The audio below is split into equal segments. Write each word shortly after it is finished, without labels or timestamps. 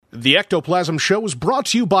The Ectoplasm Show is brought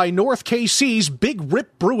to you by North KC's Big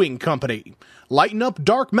Rip Brewing Company. Lighten up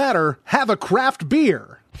dark matter, have a craft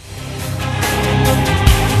beer.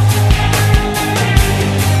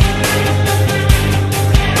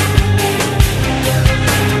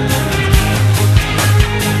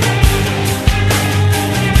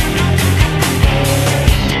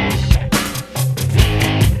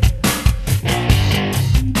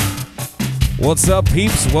 What's up,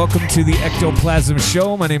 peeps? Welcome to the Ectoplasm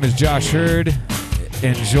Show. My name is Josh Hurd,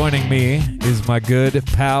 and joining me is my good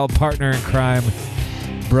pal, partner in crime,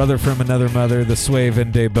 brother from another mother, the Swave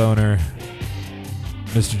and Day Boner,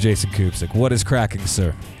 Mr. Jason Kupsik. What is cracking,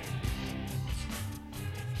 sir?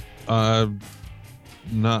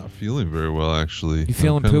 Not feeling very well, actually. You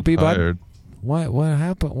feeling poopy, bud? What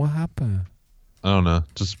happened? What happened? I don't know.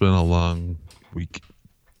 Just been a long week.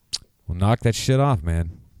 Well, knock that shit off,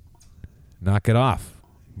 man. Knock it off.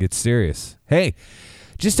 Get serious. Hey,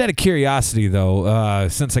 just out of curiosity, though,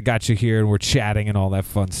 since I got you here and we're chatting and all that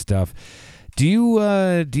fun stuff, do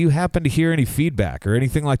you happen to hear any feedback or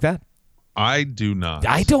anything like that? I do not.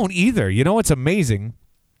 I don't either. You know what's amazing?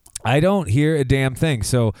 I don't hear a damn thing.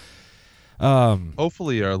 So,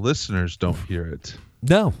 hopefully our listeners don't hear it.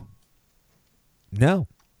 No.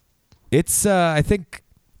 It's I think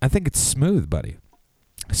it's smooth, buddy.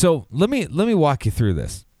 So let me walk you through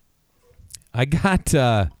this. I got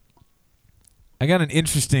an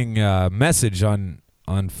interesting message on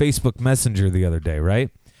Facebook Messenger the other day, right?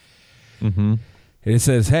 Mm-hmm. It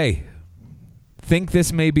says, "Hey, think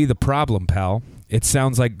this may be the problem, pal. It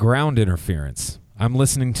sounds like ground interference. I'm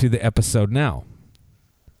listening to the episode now."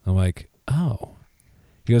 I'm like, "Oh."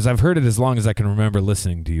 He goes, "I've heard it as long as I can remember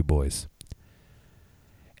listening to you boys."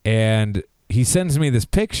 And he sends me this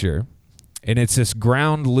picture, and it's this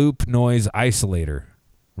ground loop noise isolator,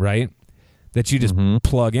 right? That you just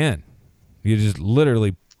plug in. You just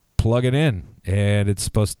literally plug it in, and it's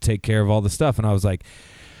supposed to take care of all the stuff. And I was like,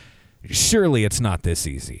 surely it's not this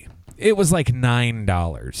easy. It was like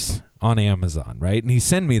 $9 on Amazon, right? And he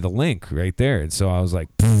sent me the link right there. And so I was like,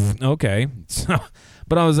 okay. So,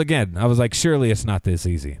 but I was like, surely it's not this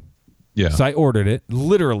easy. Yeah. So I ordered it,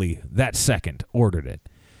 literally that second, ordered it.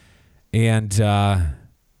 And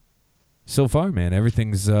so far, man,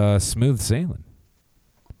 everything's smooth sailing.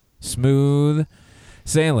 Smooth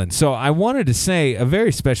sailing. So I wanted to say a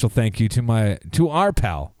very special thank you to our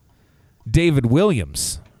pal, David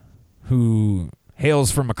Williams, who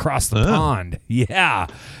hails from across the pond. Yeah.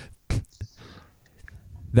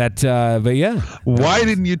 But yeah. Why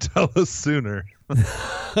didn't you tell us sooner?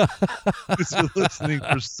 Because you're listening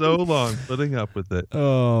for so long, putting up with it.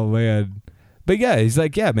 Oh, man. But yeah, he's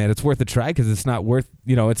like, yeah, man, it's worth a try because it's not worth,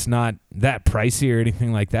 it's not that pricey or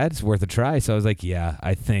anything like that. It's worth a try. So I was like, yeah,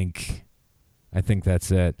 I think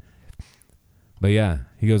that's it. But yeah,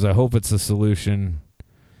 he goes, I hope it's a solution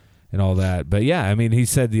and all that. But yeah, I mean, he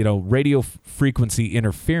said, radio frequency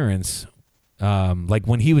interference, like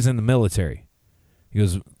when he was in the military, he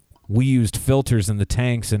goes, we used filters in the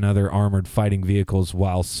tanks and other armored fighting vehicles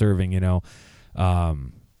while serving,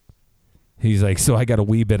 He's like, so I got a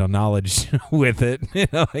wee bit of knowledge with it.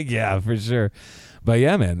 Like, yeah, for sure. But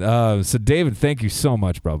yeah, man. So David, thank you so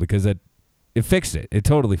much, bro, because it fixed it. It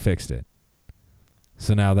totally fixed it.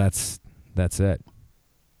 So now that's it.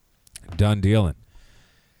 Done dealing.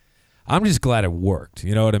 I'm just glad it worked.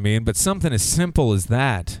 You know what I mean? But something as simple as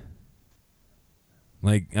that,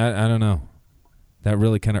 like, I don't know. That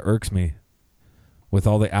really kind of irks me with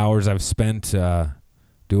all the hours I've spent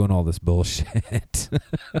doing all this bullshit.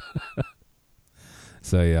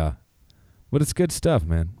 So, yeah. But it's good stuff,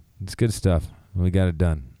 man. It's good stuff. We got it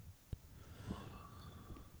done.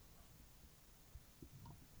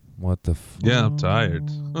 What the fuck? Yeah, I'm tired.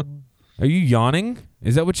 Are you yawning?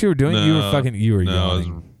 Is that what you were doing? No, you were yawning. I was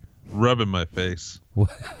rubbing my face. What?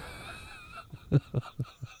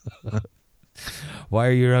 Why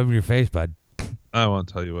are you rubbing your face, bud? I won't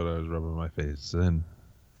tell you what I was rubbing my face in.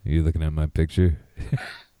 Are you looking at my picture?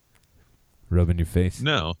 Rubbing your face?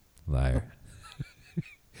 No. Liar.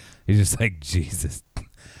 He's just like, Jesus,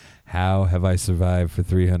 how have I survived for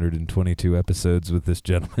 322 episodes with this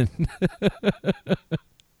gentleman?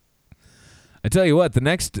 I tell you what, the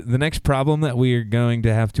next problem that we are going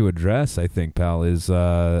to have to address, I think, pal, is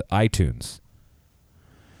iTunes.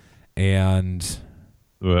 And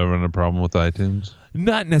do I run a problem with iTunes?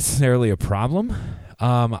 Not necessarily a problem.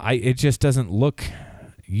 It just doesn't look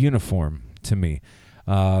uniform to me,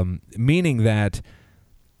 meaning that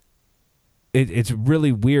it's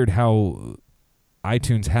really weird how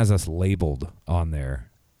iTunes has us labeled on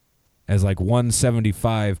there as like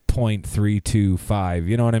 175.325.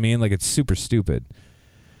 You know what I mean? Like, it's super stupid.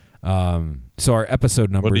 So our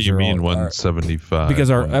episode numbers What do you are mean all, 175? because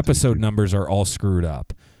our episode numbers are all screwed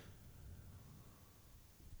up.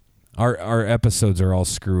 Our episodes are all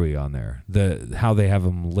screwy on there. How they have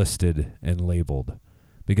them listed and labeled,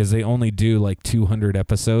 because they only do like 200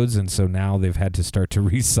 episodes, and so now they've had to start to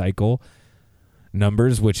recycle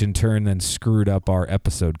numbers, which in turn then screwed up our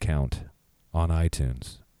episode count on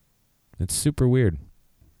iTunes. It's super weird.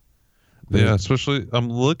 Yeah, especially I'm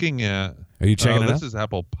looking at. Are you checking it out? This is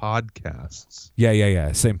Apple Podcasts.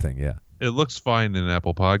 Yeah. Same thing. Yeah. It looks fine in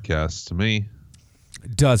Apple Podcasts to me.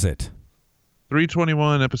 Does it?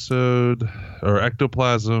 321 episode, or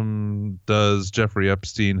Ectoplasm. Does Jeffrey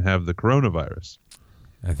Epstein have the coronavirus?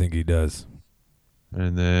 I think he does.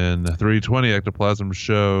 And then 320 Ectoplasm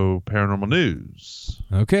show paranormal news.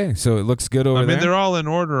 Okay, so it looks good over there. I mean, they're all in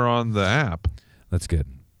order on the app. That's good.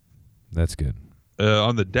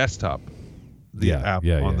 On the desktop. The app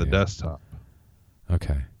on the desktop.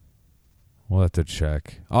 Okay. We'll have to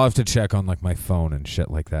check. I'll have to check on like my phone and shit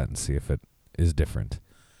like that and see if it is different.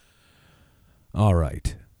 All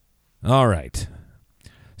right.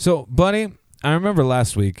 So, buddy, I remember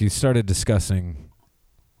last week you started discussing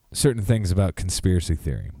certain things about conspiracy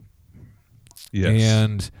theory. Yes.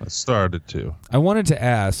 And I started to. I wanted to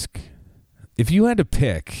ask if you had to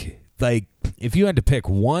pick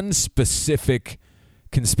one specific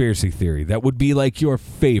conspiracy theory that would be like your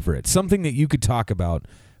favorite, something that you could talk about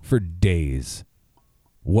for days,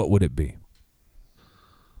 what would it be?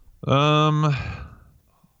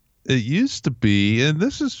 It used to be, and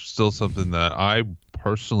this is still something that I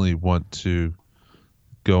personally want to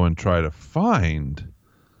go and try to find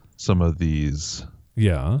some of these.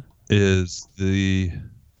 Yeah. Is the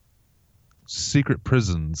secret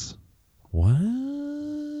prisons. What?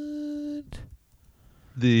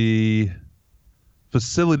 The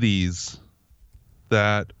facilities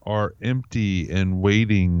that are empty and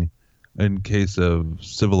waiting in case of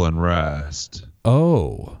civil unrest.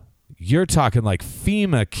 Oh, you're talking like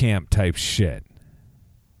FEMA camp type shit,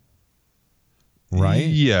 right?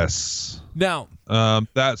 Yes. Now,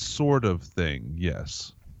 that sort of thing,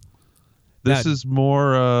 yes. This is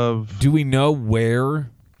more of... Do we know where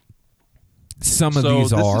some of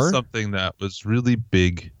these are? This is something that was really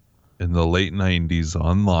big in the late 90s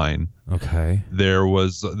online. Okay. There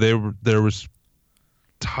was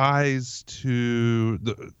ties to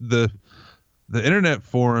the internet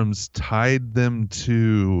forums tied them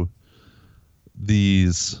to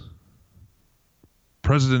these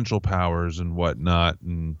presidential powers and whatnot,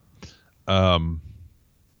 and I'm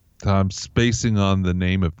spacing on the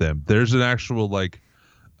name of them. There's an actual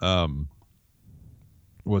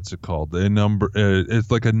what's it called? A number.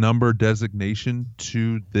 It's like a number designation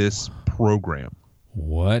to this program.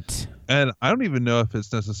 What? And I don't even know if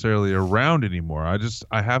it's necessarily around anymore.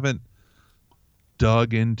 I haven't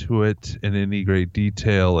dug into it in any great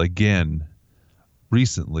detail again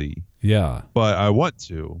recently. Yeah. But I want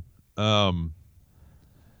to.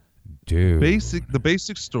 Dude. The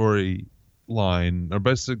basic story line, or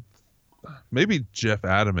maybe Jeff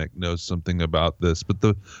Adamek knows something about this, but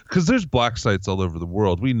because there's black sites all over the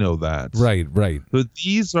world, we know that. Right. But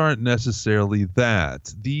these aren't necessarily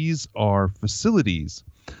that. These are facilities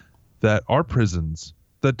that are prisons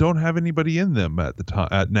that don't have anybody in them at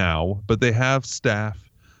now, but they have staff,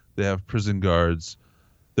 they have prison guards.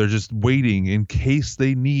 They're just waiting in case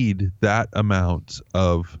they need that amount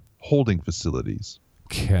of holding facilities.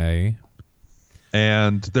 Okay.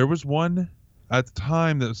 And there was one at the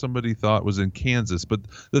time that somebody thought was in Kansas, but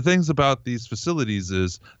the things about these facilities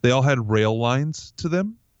is they all had rail lines to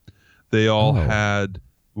them. They all had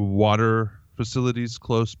water facilities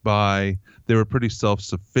close by. They were pretty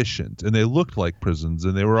self-sufficient, and they looked like prisons,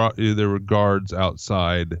 and there were guards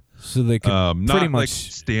outside. So they could not pretty much like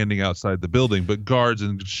standing outside the building, but guards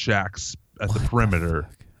in shacks at the perimeter.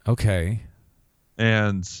 Okay.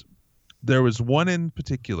 And there was one in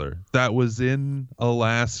particular that was in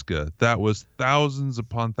Alaska that was thousands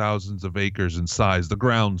upon thousands of acres in size. The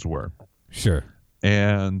grounds were. Sure.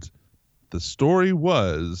 And the story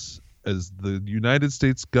was, as the United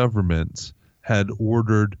States government had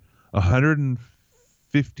ordered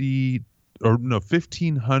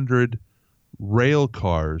 1,500 rail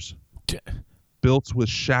cars built with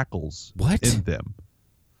shackles in them,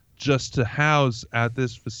 just to house at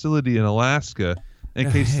this facility in Alaska in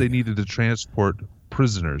case they needed to transport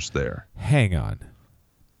prisoners there. Hang on.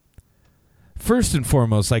 First and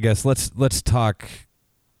foremost, I guess let's talk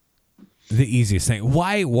the easiest thing.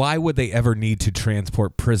 Why would they ever need to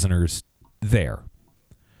transport prisoners there?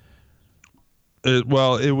 So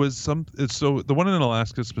the one in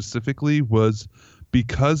Alaska specifically was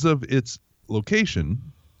because of its location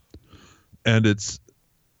and its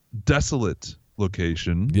desolate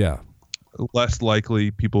location. Yeah. Less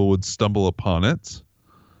likely people would stumble upon it.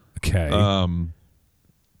 Okay.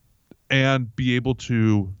 And be able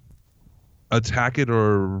to attack it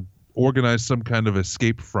or organize some kind of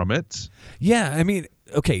escape from it. Yeah, I mean,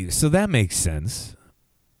 okay, so that makes sense.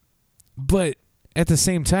 But at the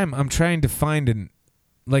same time, I'm trying to find an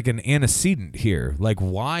antecedent here. Like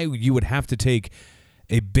why you would have to take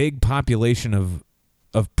a big population of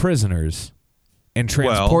prisoners and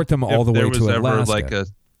transport them all the way to Alaska. There was ever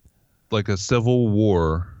like a Civil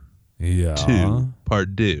War 2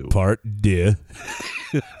 Part 2. Part 2.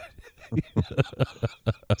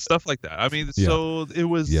 Stuff like that. I mean, so it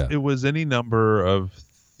was any number of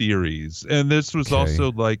theories. And this was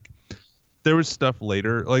also like there was stuff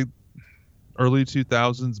later, like early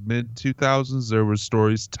 2000s, mid 2000s, there were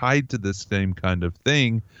stories tied to this same kind of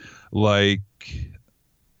thing, like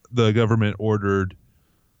the government ordered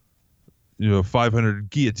 500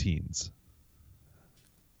 guillotines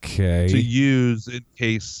to use in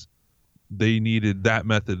case they needed that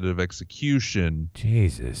method of execution.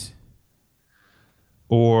 Jesus.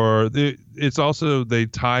 Or it's also they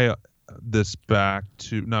tie this but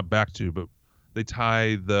they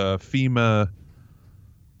tie the FEMA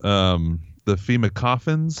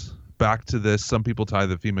coffins back to this. Some people tie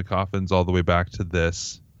the FEMA coffins all the way back to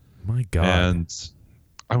this. My God. And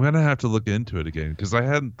I'm going to have to look into it again because I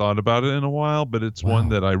hadn't thought about it in a while, but it's one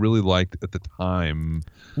that I really liked at the time.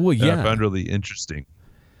 Well, yeah. I found really interesting.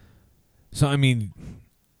 So, I mean,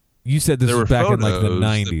 you said this was back in like the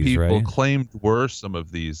 90s, that people right? claimed were some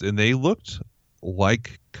of these, and they looked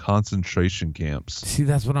like concentration camps. See,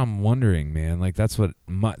 that's what I'm wondering, man. Like that's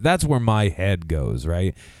where my head goes,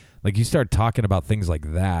 right? Like you start talking about things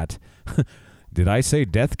like that. Did I say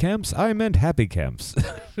death camps? I meant happy camps.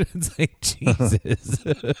 It's like Jesus.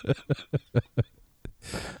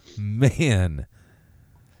 Man.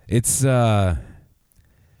 It's kind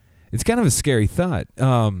of a scary thought.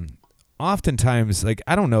 Oftentimes, like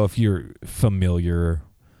I don't know if you're familiar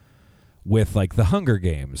with like the Hunger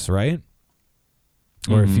Games, right?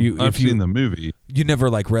 Or if you've seen the movie, you never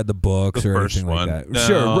like read the books or anything like that. No,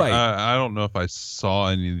 sure, right. I don't know if I saw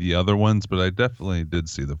any of the other ones, but I definitely did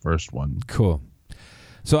see the first one. Cool.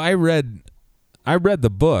 So I read the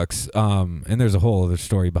books, and there's a whole other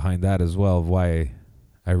story behind that as well of why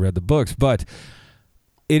I read the books. But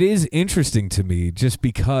it is interesting to me just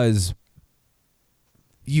because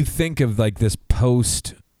you think of like this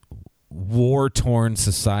post-war-torn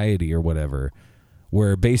society or whatever,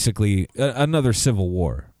 where basically another civil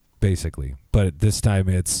war, basically. But this time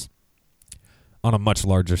it's on a much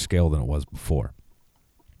larger scale than it was before.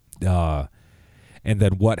 And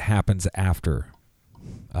then what happens afterwards.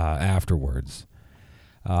 I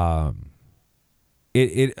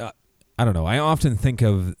don't know. I often think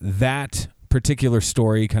of that particular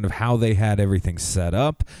story, kind of how they had everything set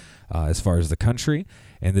up as far as the country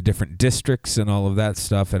and the different districts and all of that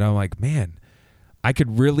stuff. And I'm like, man, I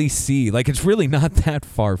could really see, like, it's really not that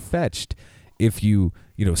far-fetched if you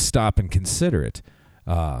stop and consider it.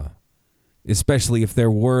 Especially if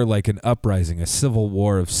there were, like, an uprising, a civil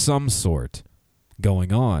war of some sort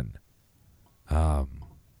going on. Now,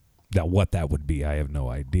 what that would be, I have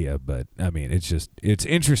no idea. But, I mean, it's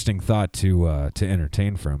interesting thought to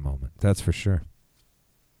entertain for a moment. That's for sure.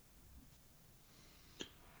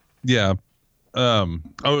 Yeah. I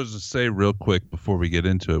was to say real quick before we get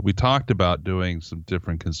into it, we talked about doing some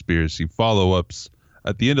different conspiracy follow-ups.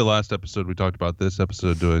 At the end of last episode, we talked about this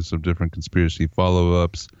episode doing some different conspiracy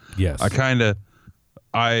follow-ups. Yes.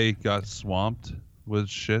 I got swamped with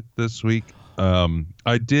shit this week.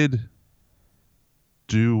 I did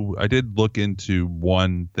look into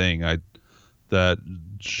one thing. That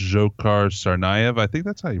Dzhokhar Tsarnaev, I think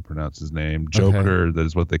that's how you pronounce his name. Joker, okay. That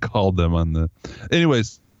is what they called them on the.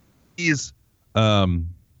 Anyways, he's. I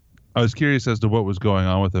was curious as to what was going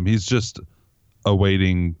on with him. He's just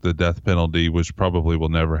awaiting the death penalty, which probably will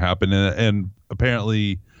never happen. And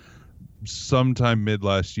apparently, sometime mid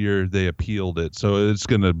last year, they appealed it, so it's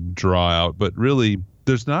going to draw out. But really,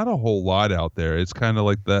 there's not a whole lot out there. It's kind of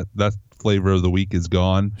like that flavor of the week is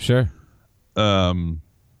gone. Sure.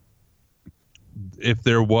 If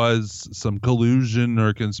there was some collusion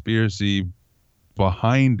or conspiracy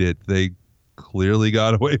behind it, they clearly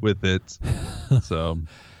got away with it. So,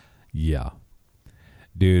 yeah,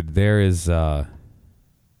 dude, there is. I'm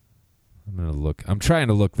trying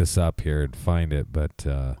to look this up here and find it, but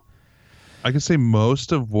I can say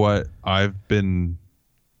most of what I've been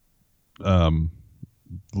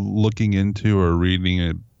looking into or reading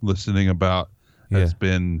and listening about has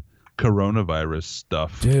been coronavirus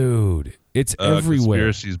stuff. Dude, It's everywhere.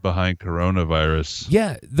 Conspiracies behind coronavirus.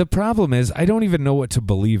 Yeah, the problem is I don't even know what to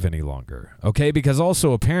believe any longer, okay? Because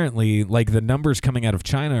also apparently, like, the numbers coming out of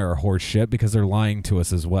China are horse shit because they're lying to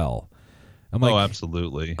us as well. I'm like,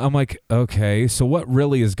 absolutely. I'm like, okay, so what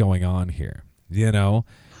really is going on here? You know?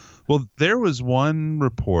 Well, there was one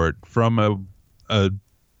report from a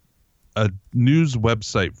news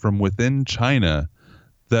website from within China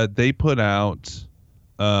that they put out.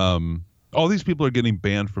 All these people are getting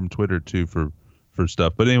banned from Twitter too for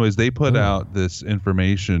stuff. But anyways, they put out this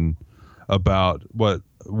information about what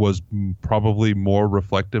was probably more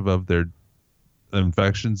reflective of their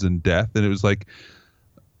infections and death, and it was like,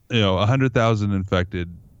 100,000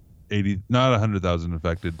 infected, 80, not 100,000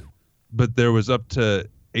 infected, but there was up to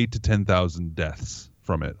 8 to 10,000 deaths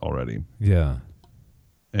from it already. Yeah.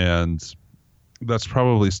 And that's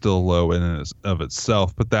probably still low in and of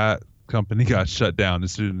itself, but that company got shut down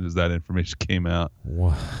as soon as that information came out.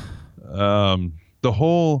 Wow. The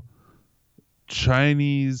whole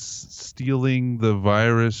Chinese stealing the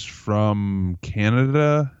virus from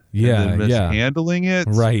Canada, and then mishandling it,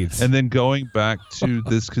 right, and then going back to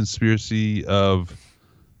this conspiracy of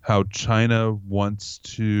how China wants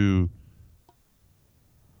to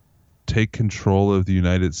take control of the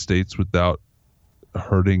United States without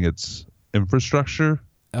hurting its infrastructure.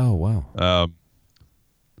 Oh, wow.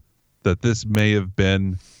 That this may have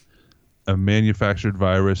been a manufactured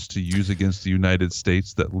virus to use against the United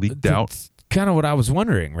States that leaked out. That's kind of what I was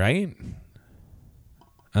wondering, right?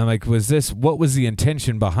 I'm like, what was the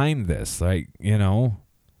intention behind this? Like,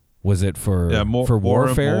 was it for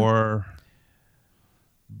warfare? More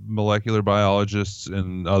molecular biologists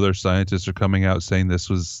and other scientists are coming out saying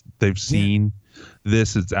they've seen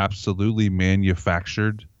this is absolutely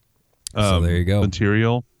manufactured so there you go.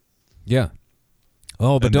 material. Yeah.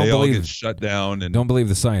 Oh, but don't believe get shut down, and don't believe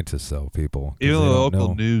the scientists, though, people. Even the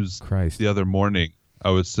local news. Christ. The other morning, I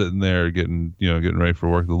was sitting there getting ready for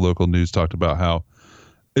work. The local news talked about how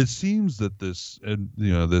it seems that this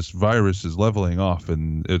virus is leveling off,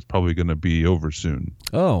 and it's probably going to be over soon.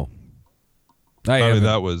 Oh, I mean,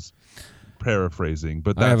 that was paraphrasing,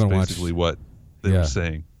 but that's basically what they were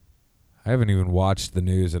saying. I haven't even watched the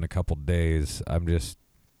news in a couple days. I'm just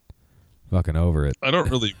fucking over it. I don't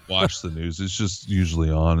really watch the news. It's just usually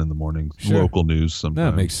on in the morning. Sure. Local news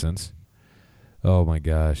sometimes. That makes sense. Oh my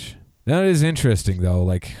gosh. That is interesting though,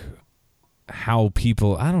 like how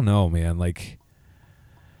people, I don't know, man, like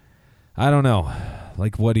I don't know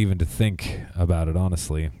like what even to think about it,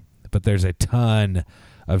 honestly. But there's a ton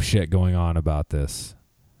of shit going on about this,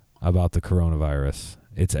 about the coronavirus.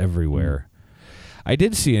 It's everywhere. I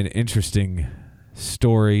did see an interesting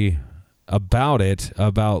story about it,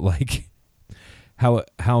 about like how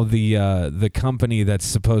the company that's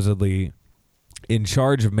supposedly in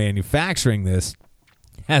charge of manufacturing this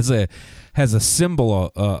has a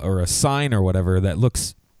symbol or a sign or whatever that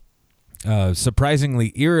looks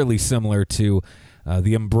surprisingly eerily similar to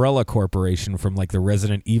the Umbrella Corporation from like the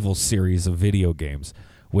Resident Evil series of video games,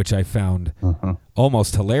 which I found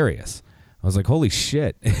almost hilarious. I was like, holy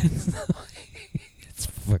shit. It's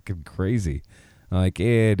fucking crazy. I'm like,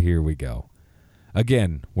 and here we go.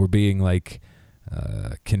 Again, we're being like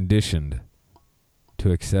conditioned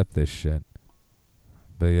to accept this shit.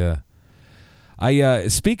 But yeah.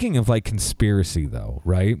 Speaking of like conspiracy though,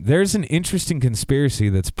 right? There's an interesting conspiracy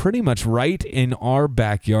that's pretty much right in our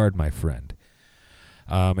backyard, my friend.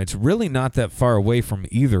 It's really not that far away from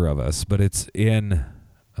either of us, but it's in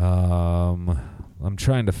I'm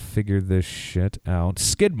trying to figure this shit out.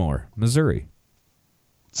 Skidmore, Missouri.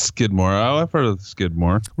 Skidmore. Oh, I've heard of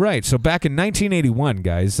Skidmore. Right. So back in 1981,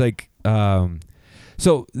 guys, like,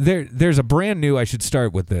 so there's a brand new, I should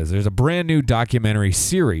start with this. There's a brand new documentary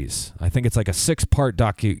series. I think it's like a 6-part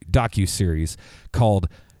docu-series called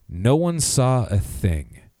No One Saw a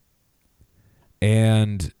Thing.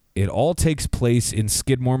 And it all takes place in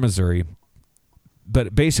Skidmore, Missouri.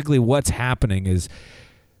 But basically what's happening is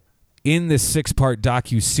in this 6-part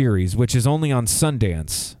docu-series, which is only on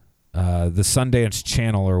Sundance, the Sundance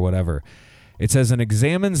Channel or whatever. It says, and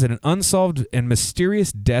examines an unsolved and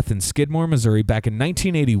mysterious death in Skidmore, Missouri back in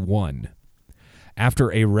 1981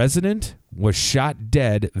 after a resident was shot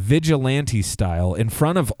dead vigilante style in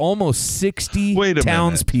front of almost 60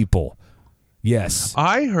 townspeople. Yes.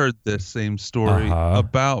 I heard this same story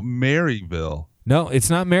about Maryville. No,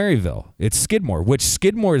 it's not Maryville. It's Skidmore, which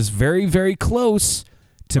Skidmore is very, very close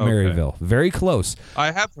to Maryville. Very close.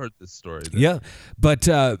 I have heard this story. Yeah. But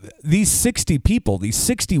these 60 people, these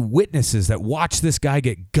 60 witnesses that watched this guy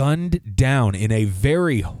get gunned down in a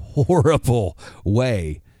very horrible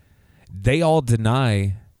way, they all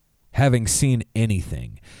deny having seen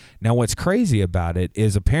anything. Now, what's crazy about it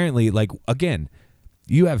is apparently, like, again,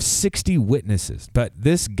 you have 60 witnesses, but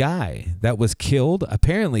this guy that was killed,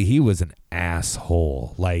 apparently he was an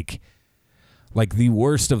asshole, like the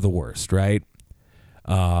worst of the worst, right?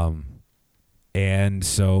 And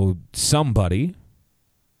so somebody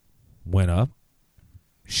went up,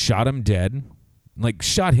 shot him dead, like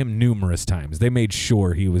shot him numerous times. They made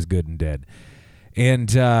sure he was good and dead.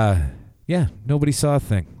 And yeah, nobody saw a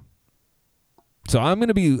thing. So I'm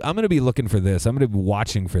gonna be looking for this. I'm gonna be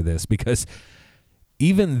watching for this, because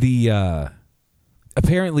even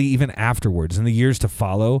apparently even afterwards, in the years to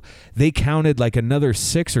follow, they counted like another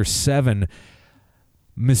 6 or 7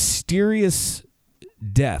 mysterious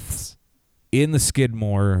deaths in the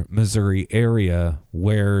Skidmore, Missouri area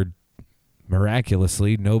where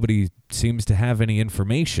miraculously nobody seems to have any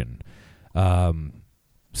information.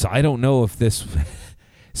 So I don't know if this,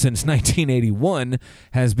 since 1981,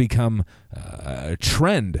 has become a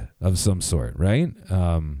trend of some sort, right?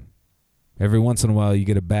 Every once in a while you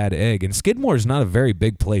get a bad egg. And Skidmore is not a very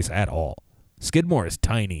big place at all. Skidmore is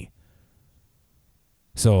tiny.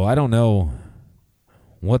 So I don't know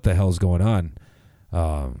what the hell's going on.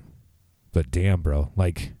 But damn, bro.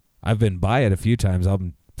 Like, I've been by it a few times.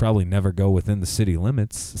 I'll probably never go within the city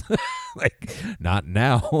limits. Like, not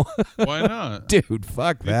now. Why not? Dude,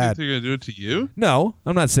 fuck You that. think they're going to do it to you? No,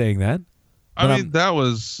 I'm not saying that. I mean, that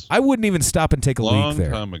was I wouldn't even stop and take a leak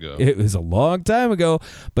there. long time ago. It was a long time ago,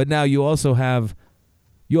 but now you also have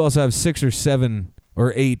 6 or 7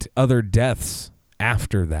 or 8 other deaths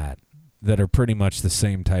after that are pretty much the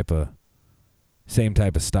same type of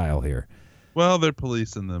style here. Well, they're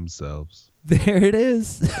policing themselves. There it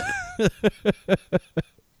is.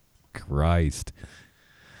 Christ.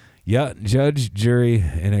 Yeah, judge, jury,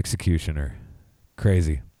 and executioner.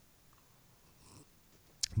 Crazy.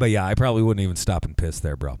 But yeah, I probably wouldn't even stop and piss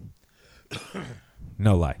there, bro.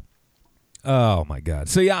 No lie. Oh, my God.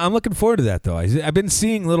 So, yeah, I'm looking forward to that, though. I've been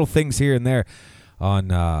seeing little things here and there on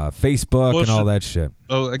Facebook and all that shit.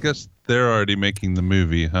 Oh, I guess they're already making the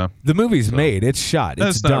movie, huh? The movie's made. It's shot.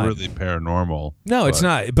 It's done. Not really paranormal. No, it's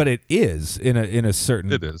not. But it is in a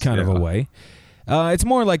certain kind of a way. It's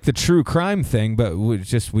more like the true crime thing, but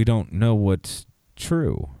we don't know what's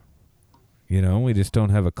true. You know, we just don't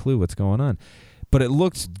have a clue what's going on. But it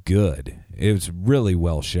looks good. It was really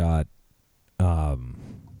well shot.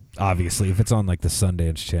 Obviously, if it's on like the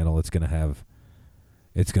Sundance Channel, it's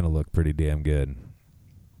gonna look pretty damn good.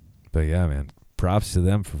 But yeah, man, props to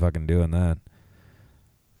them for fucking doing that.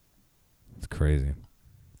 It's crazy.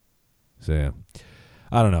 So yeah,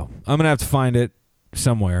 I don't know. I'm gonna have to find it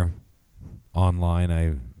somewhere online,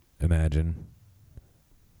 I imagine,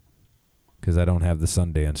 because I don't have the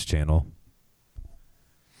Sundance Channel.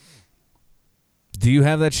 Do you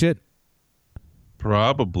have that shit?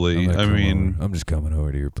 Probably. I mean, I'm just coming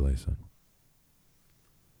over to your place. Son.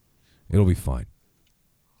 It'll be fine.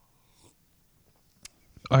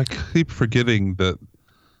 I keep forgetting that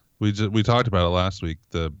we talked about it last week.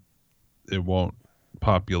 It won't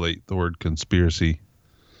populate the word conspiracy.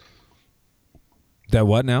 That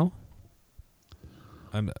what now?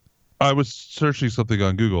 I was searching something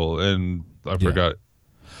on Google and I forgot.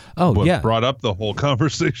 Oh, what brought up the whole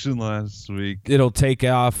conversation last week. It'll take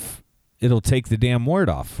the damn word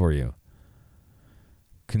off for you.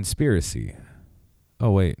 Conspiracy.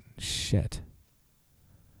 Oh, wait. Shit.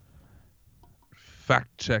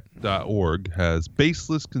 Factcheck.org has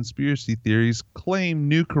baseless conspiracy theories claim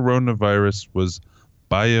new coronavirus was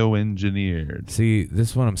bioengineered. See,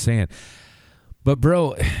 this is what I'm saying. But,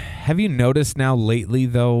 bro, have you noticed now lately,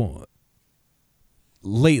 though?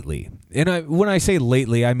 Lately. And when I say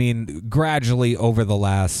lately, I mean gradually over the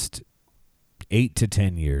last 8 to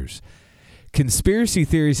 10 years. Conspiracy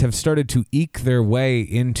theories have started to eke their way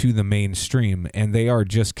into the mainstream, and they are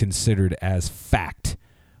just considered as fact.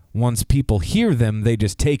 Once people hear them, they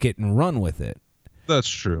just take it and run with it. That's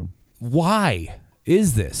true. Why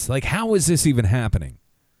is this? Like, how is this even happening?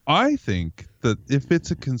 I think that if it's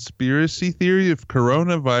a conspiracy theory, if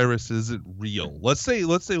coronavirus isn't real, let's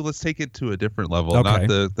take it to a different level. Okay.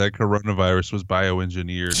 Not that coronavirus was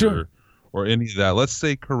bioengineered Sure. or any of that. Let's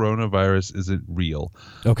say coronavirus isn't real.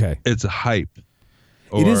 Okay. It's a hype.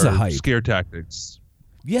 It is a hype. Scare tactics.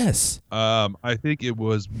 Yes. I think it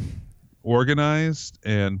was organized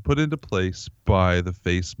and put into place by the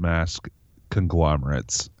face mask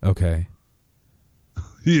conglomerates. Okay.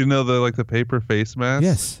 You know, the paper face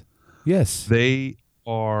masks? Yes. They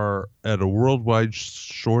are at a worldwide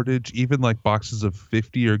shortage. Even like boxes of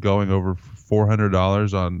 50 are going over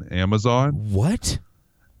 $400 on Amazon. What?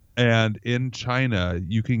 And in China,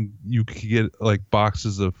 you can get like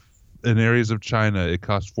boxes of in areas of China, it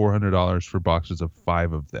costs $400 for boxes of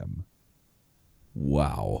 5 of them.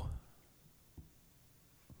 Wow.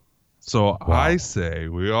 So I say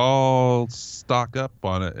we all stock up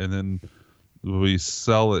on it, and then we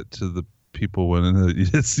sell it to the people when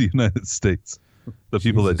it's the United States. The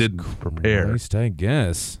people that didn't prepare. Christ, I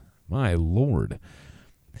guess. My Lord.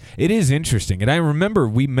 It is interesting. And I remember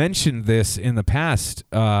we mentioned this in the past.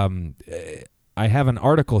 I have an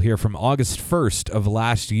article here from August 1st of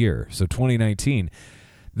last year, so 2019,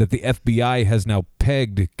 that the FBI has now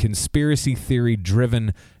pegged conspiracy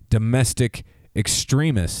theory-driven domestic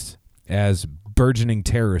extremists as burgeoning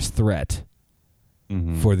terrorist threat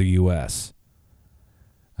for the U.S.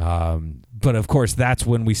 But, of course, that's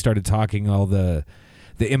when we started talking all the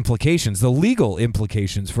implications, the legal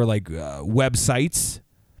implications for, like, websites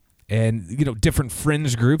and, you know, different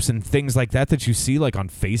fringe groups and things like that you see, like, on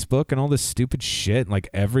Facebook and all this stupid shit, like,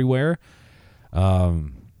 everywhere.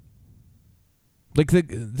 Like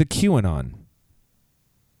the QAnon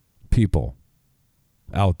people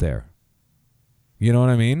out there. You know what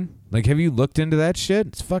I mean? Like, have you looked into that shit?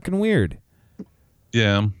 It's fucking weird.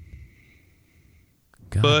 Yeah.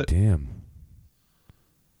 God damn.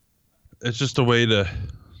 It's just a way to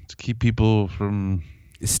keep people from...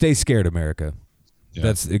 Stay scared, America. Yeah.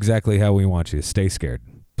 That's exactly how we want you. Stay scared,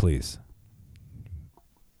 please.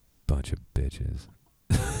 Bunch of bitches.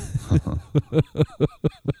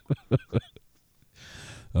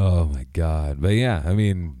 Oh, my God. But, yeah, I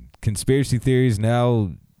mean, conspiracy theories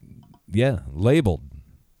now, labeled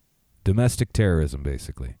domestic terrorism,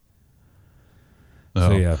 basically. Oh.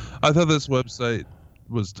 So, yeah. I thought this website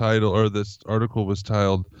was titled, or this article was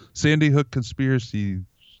titled, Sandy Hook Conspiracy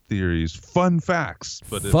Theories, Fun Facts.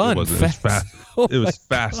 But it wasn't. It was fast. It was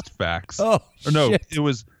fast facts. Oh, or no, shit. it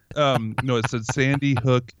was, no, it said Sandy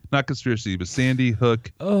Hook, not conspiracy, but Sandy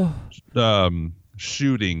Hook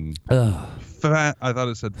shooting. I thought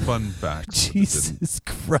it said fun facts. Jesus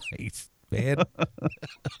Christ, man.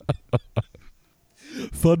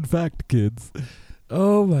 Fun fact, kids.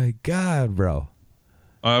 Oh, my God, bro.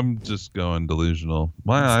 I'm just going delusional.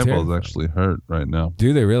 My That's eyeballs terrifying. actually hurt right now.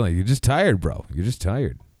 Do they really? You're just tired, bro. You're just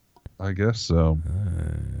tired. I guess so.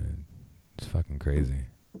 It's fucking crazy.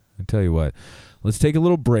 I tell you what. Let's take a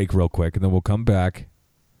little break real quick, and then we'll come back.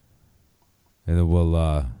 And then we'll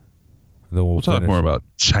talk more about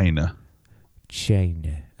China.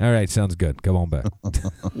 China. All right, sounds good. Come on back.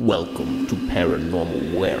 Welcome to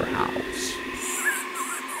Paranormal Warehouse.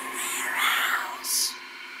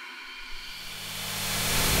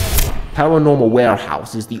 Paranormal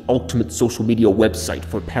Warehouse is the ultimate social media website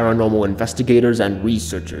for paranormal investigators and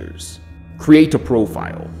researchers. Create a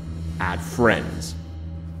profile, add friends,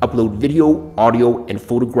 upload video, audio, and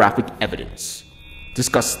photographic evidence,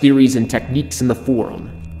 discuss theories and techniques in the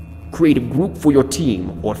forum, create a group for your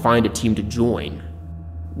team or find a team to join,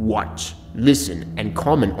 watch, listen, and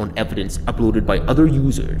comment on evidence uploaded by other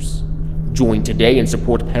users. Join today and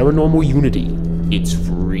support Paranormal Unity. It's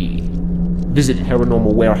free. Visit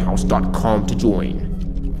paranormalwarehouse.com to join.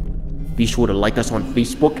 Be sure to like us on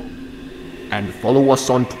Facebook and follow us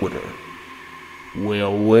on Twitter. We're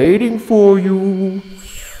waiting for you.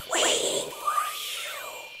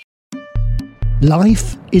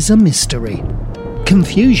 Life is a mystery.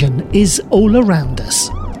 Confusion is all around us.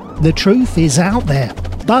 The truth is out there,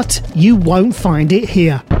 but you won't find it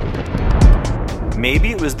here.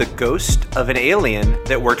 Maybe it was the ghost of an alien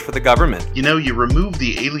that worked for the government. You know, you remove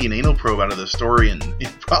the alien anal probe out of the story, and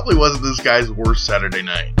it probably wasn't this guy's worst Saturday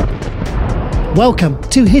night. Welcome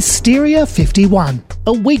to Hysteria 51,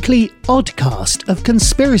 a weekly oddcast of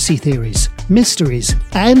conspiracy theories, mysteries,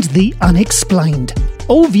 and the unexplained.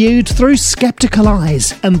 All viewed through skeptical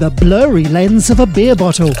eyes and the blurry lens of a beer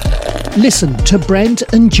bottle. Listen to Brent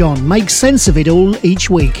and John make sense of it all each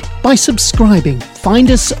week by subscribing.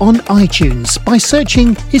 Find us on iTunes by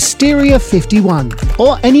searching Hysteria 51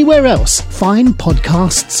 or anywhere else fine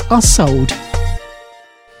podcasts are sold.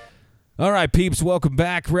 All right, peeps, welcome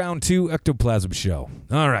back. Round 2, Ectoplasm Show.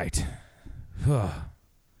 All right.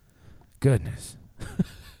 Goodness.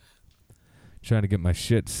 Trying to get my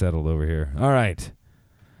shit settled over here. All right.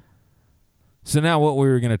 So now what we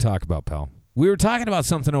were going to talk about, pal. We were talking about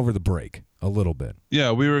something over the break a little bit.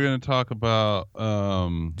 Yeah, we were going to talk about...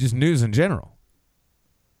 just news in general.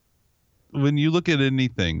 When you look at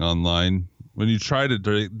anything online, when you try to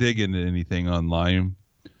dig into anything online,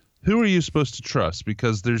 who are you supposed to trust?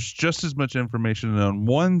 Because there's just as much information on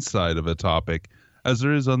one side of a topic as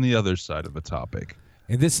there is on the other side of a topic.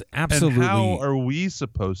 And this absolutely... And how are we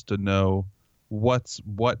supposed to know what's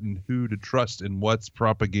what and who to trust and what's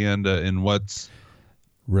propaganda and what's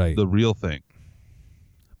right the real thing?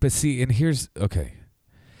 But see, and here's... Okay.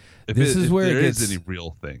 This is where there it gets is any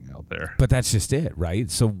real thing out there. But that's just it, right?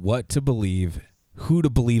 So what to believe, who to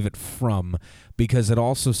believe it from, because it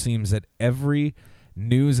also seems that every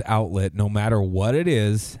news outlet, no matter what it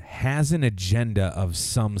is, has an agenda of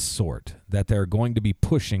some sort that they're going to be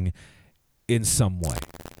pushing in some way.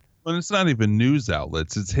 Well, it's not even news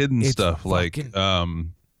outlets. It's hidden stuff like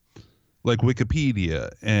Wikipedia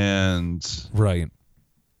and right.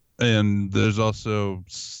 And there's also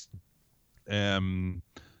and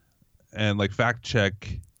like fact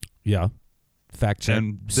check. Yeah. Fact check.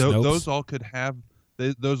 And those all could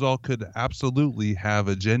absolutely have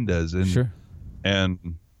agendas, and sure.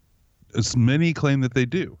 And as many claim that they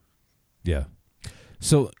do. Yeah.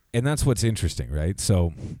 So, and that's what's interesting, right?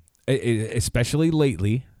 So, especially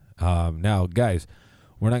lately, now, guys,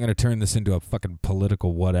 we're not going to turn this into a fucking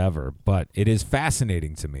political whatever, but it is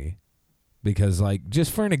fascinating to me because, like,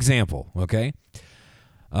 just for an example, okay?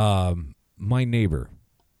 My neighbor,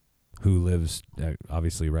 who lives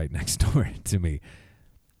obviously right next door to me,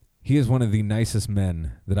 he is one of the nicest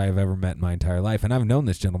men that I have ever met in my entire life. And I've known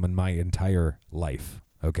this gentleman my entire life,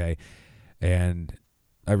 okay? And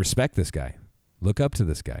I respect this guy. Look up to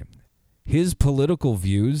this guy. His political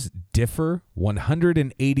views differ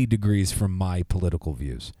 180 degrees from my political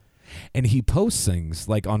views. And he posts things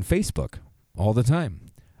like on Facebook all the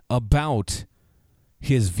time about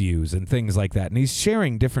his views and things like that. And he's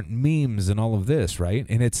sharing different memes and all of this, right?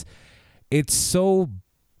 And it's so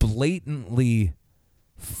blatantly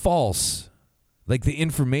false. Like, the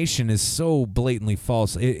information is so blatantly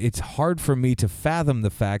false. It's hard for me to fathom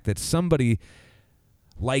the fact that somebody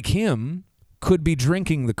like him could be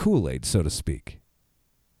drinking the Kool-Aid, so to speak.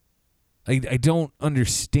 I don't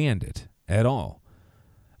understand it at all.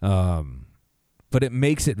 But it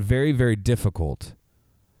makes it very, very difficult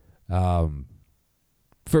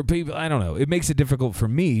for people. I don't know. It makes it difficult for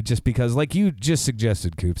me just because, like you just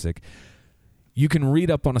suggested, Koopsik, you can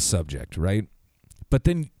read up on a subject, right? But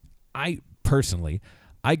then I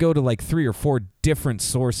go to like 3 or 4 different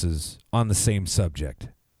sources on the same subject.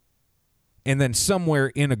 And then somewhere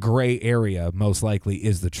in a gray area, most likely,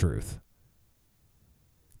 is the truth.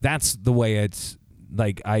 That's the way it's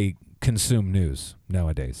like I consume news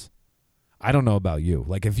nowadays. I don't know about you.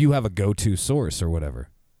 Like, if you have a go-to source or whatever.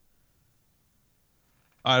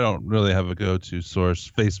 I don't really have a go-to source.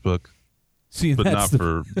 Facebook. See, but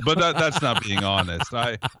that's not being honest.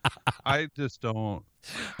 I just don't.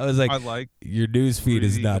 I was like, I like your news feed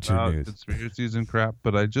is not your news. Conspiracies and crap,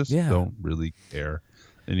 but I just don't really care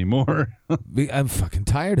anymore. I'm fucking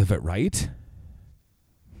tired of it, right?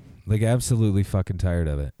 Like, absolutely fucking tired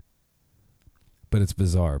of it. But it's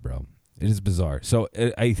bizarre, bro. It is bizarre. So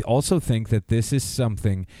I also think that this is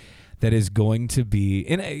something that is going to be,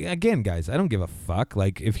 and again, guys, I don't give a fuck.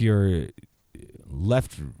 Like, if you're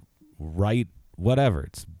left, right, whatever,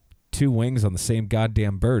 it's 2 wings on the same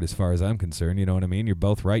goddamn bird as far as I'm concerned. You know what I mean? You're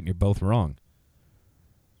both right and you're both wrong.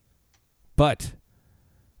 But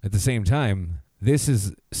at the same time, this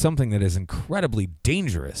is something that is incredibly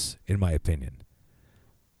dangerous, in my opinion.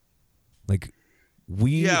 Like,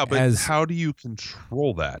 but how do you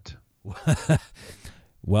control that?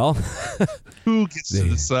 Well, who gets to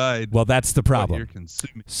decide? Well, that's the problem. What you're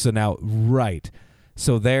consuming. So now, right.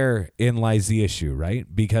 So therein lies the issue, right?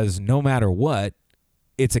 Because no matter what,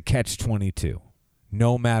 it's a catch-22.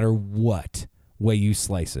 No matter what way you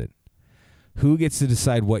slice it. Who gets to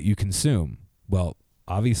decide what you consume? Well,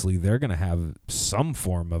 obviously, they're going to have some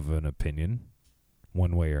form of an opinion,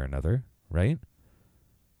 one way or another, right?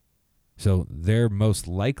 So they're most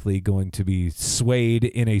likely going to be swayed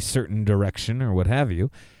in a certain direction or what have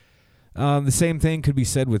you. The same thing could be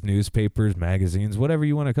said with newspapers, magazines, whatever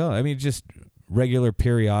you want to call it. I mean, just regular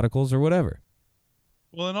periodicals or whatever.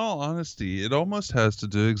 Well, in all honesty, it almost has to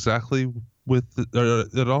do exactly with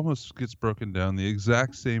it almost gets broken down the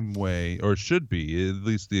exact same way, or should be at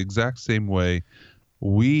least the exact same way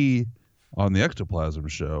we on the Ectoplasm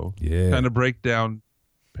show kind of break down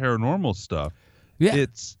paranormal stuff. Yeah.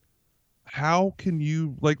 It's how can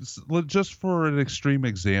you, like, just for an extreme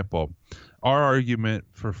example, our argument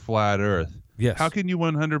for flat Earth. Yes. How can you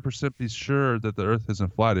 100% be sure that the Earth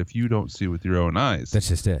isn't flat if you don't see with your own eyes? That's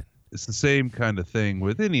just it. It's the same kind of thing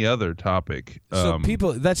with any other topic. So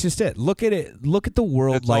people, that's just it. Look at it. Look at the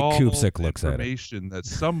world like Koopsik looks at it. Information that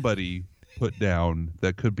somebody put down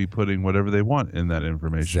that could be putting whatever they want in that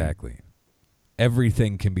information. Exactly.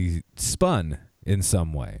 Everything can be spun in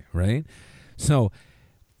some way, right? So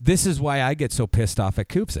this is why I get so pissed off at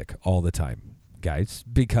Koopsik all the time, guys,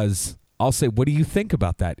 because I'll say, what do you think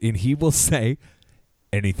about that? And he will say,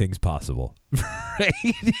 anything's possible. Right?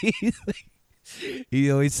 He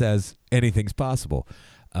always says, anything's possible.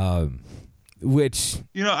 which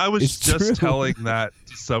I was is just true. telling that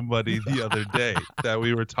to somebody the other day that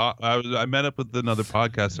we were I met up with another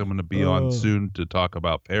podcast I'm going to be on soon to talk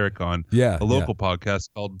about Paracon. Yeah, a local podcast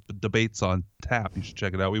called Debates on Tap. You should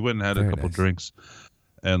check it out. We went and had Very a couple nice. drinks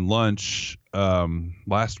and lunch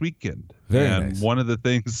last weekend. Very and nice. one of the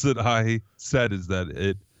things that I said is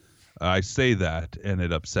that I say that and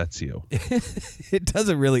it upsets you. It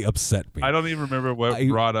doesn't really upset me. I don't even remember what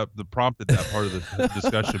prompted that part of the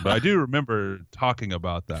discussion, but I do remember talking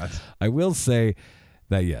about that. I will say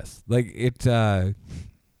that yes, like it. I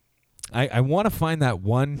want to find that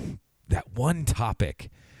one topic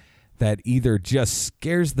that either just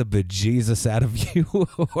scares the bejesus out of you,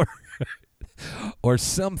 or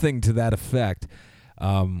something to that effect,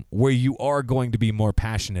 where you are going to be more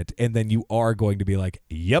passionate, and then you are going to be like,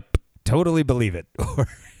 "Yep, totally believe it," or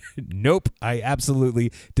 "Nope, I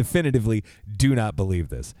absolutely, definitively do not believe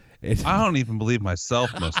this." I don't even believe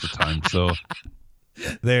myself most of the time, so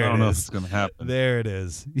there I don't it know if is. it's going to happen. There it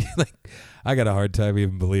is. Like, I got a hard time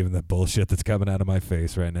even believing that bullshit that's coming out of my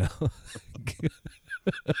face right now.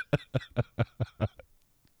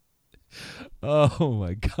 Oh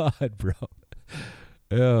my God, bro.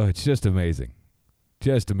 Oh, it's just amazing.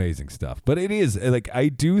 Just amazing stuff. But it is, like, I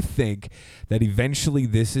do think that eventually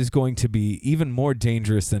this is going to be even more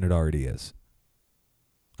dangerous than it already is.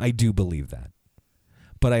 I do believe that.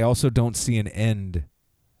 But I also don't see an end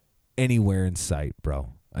anywhere in sight,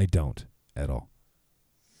 bro. I don't at all.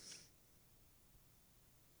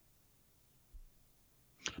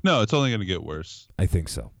 No, it's only going to get worse. I think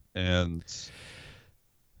so. And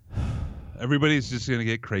everybody's just going to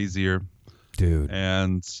get crazier. Dude.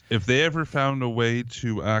 And if they ever found a way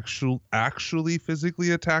to actually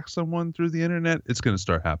physically attack someone through the internet, it's going to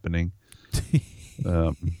start happening.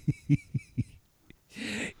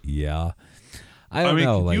 Yeah. I don't mean,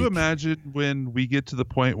 know. can you imagine when we get to the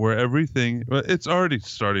point where everything, well, it's already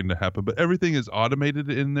starting to happen, but everything is automated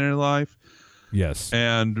in their life. Yes.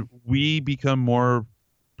 And we become more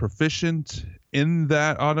proficient in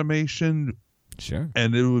that automation. Sure.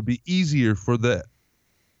 And it would be easier for the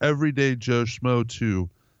everyday Joe Schmo to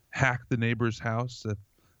hack the neighbor's house.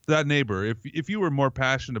 That neighbor, if you were more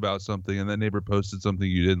passionate about something and that neighbor posted something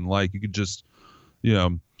you didn't like, you could just,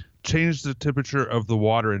 change the temperature of the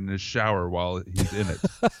water in his shower while he's in it.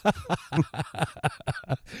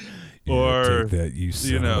 Or, take that, you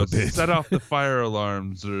son of a bitch. set off the fire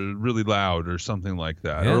alarms or really loud or something like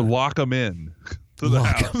that. Yeah. Or lock them in to the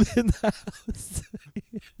house.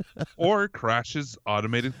 Or crash his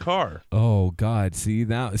automated car. Oh God! See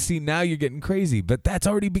now you're getting crazy, but that's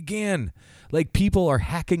already began. Like, people are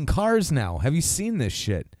hacking cars now. Have you seen this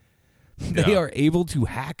shit? They are able to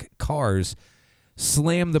hack cars,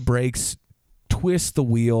 slam the brakes, twist the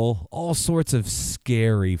wheel, all sorts of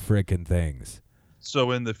scary frickin' things.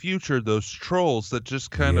 So in the future, those trolls that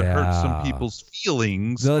just kind of hurt some people's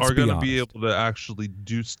feelings are going to be able to actually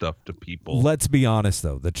do stuff to people. Let's be honest,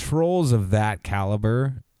 though. The trolls of that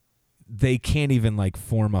caliber, they can't even, like,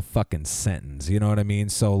 form a fucking sentence. You know what I mean?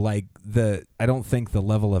 So, like, I don't think the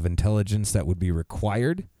level of intelligence that would be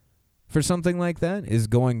required for something like that is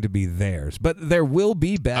going to be theirs. But there will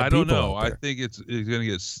be bad people. I don't know. I think it's going to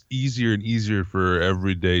get easier and easier for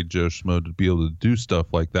everyday Joe Schmo to be able to do stuff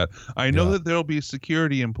like that. I know that there'll be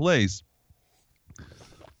security in place,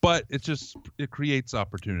 but it creates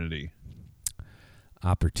opportunity.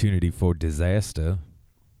 Opportunity for disaster.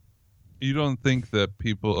 You don't think that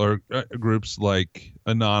people or groups like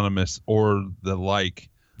Anonymous or the like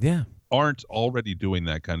aren't already doing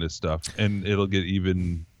that kind of stuff, and it'll get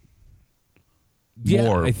even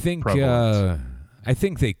more I think prevalent. I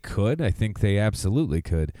think they could. I think they absolutely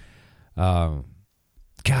could. God,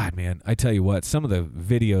 man, I tell you what, some of the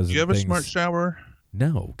videos. Do you have a smart shower?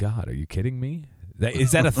 No, God, are you kidding me?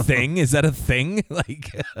 Is that a thing? Is that a thing?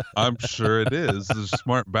 Like, I'm sure it is. There's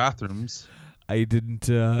smart bathrooms. I didn't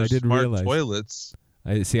realize. Smart toilets.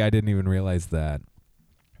 I didn't even realize that.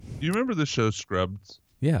 Do you remember the show Scrubs?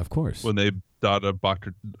 Yeah, of course. When they bought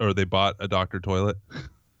a Dr. Toilet.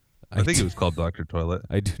 I think it was called Dr. Toilet.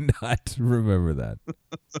 I do not remember that.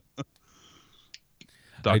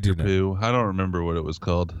 Dr. Poo. I don't remember what it was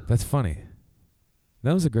called. That's funny.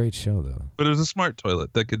 That was a great show, though. But it was a smart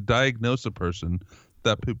toilet that could diagnose a person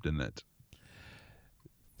that pooped in it.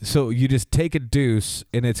 So you just take a deuce,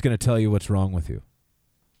 and it's going to tell you what's wrong with you.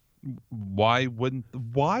 Why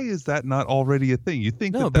is that not already a thing? You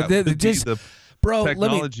think that would just, be the bro,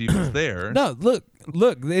 technology was there. No, look,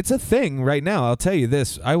 it's a thing right now. I'll tell you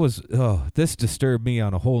this. This disturbed me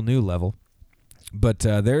on a whole new level. But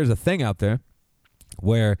there's a thing out there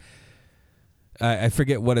where I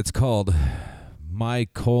forget what it's called.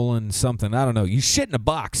 Something. I don't know. You shit in a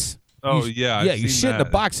box, Oh, yeah. You shit in a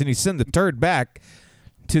box and you send the turd back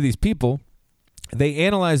to these people. They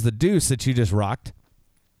analyze the deuce that you just rocked,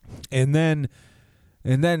 and then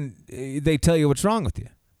they tell you what's wrong with you.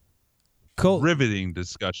 Riveting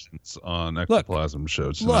discussions on Ectoplasm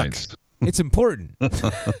show tonight. Look, it's important.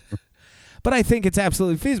 But I think it's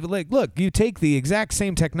absolutely feasible. Like, look, you take the exact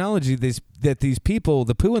same technology that these people,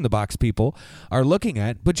 the poo in the box people, are looking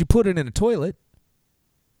at, but you put it in a toilet,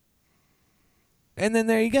 and then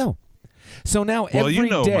there you go. So now every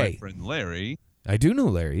day, my friend Larry. I do know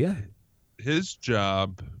Larry, yeah. His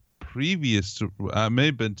job previous to, may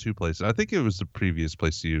have been two places. I think it was the previous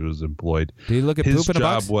place he was employed. Did he look at poop in a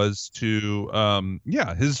box? His job was to,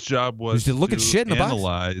 his job was to look at shit in a box?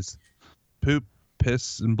 Analyze poop,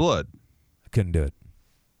 piss, and blood. I couldn't do it.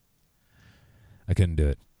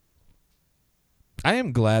 I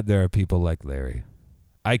am glad there are people like Larry.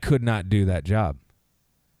 I could not do that job.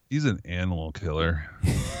 He's an animal killer.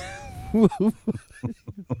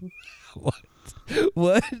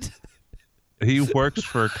 What? He works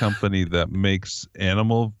for a company that makes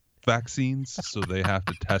animal vaccines, so they have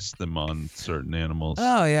to test them on certain animals.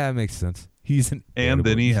 Oh, yeah, it makes sense. He's an and animal.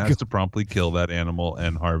 Then he has to promptly kill that animal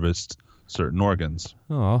and harvest certain organs.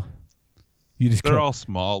 Oh. They're all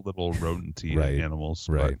small little rodent-y animals.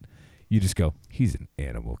 Right. You just go, he's an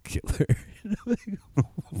animal killer.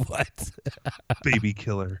 What? Baby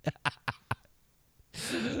killer.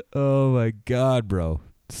 Oh, my God, bro.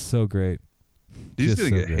 So great. He's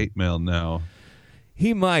going to get hate mail now.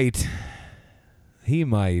 He might.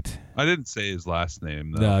 I didn't say his last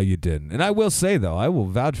name, though. No, you didn't. And I will say, though, I will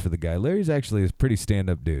vouch for the guy. Larry's actually a pretty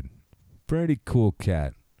stand-up dude. Pretty cool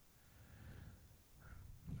cat.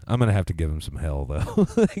 I'm going to have to give him some hell, though,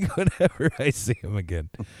 like whenever I see him again.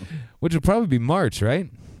 Which will probably be March, right?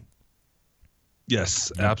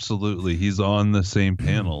 Yes, absolutely. He's on the same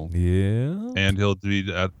panel. Yeah. And he'll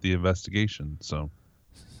be at the investigation, so.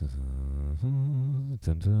 Dun,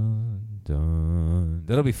 dun, dun.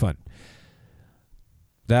 That'll be fun.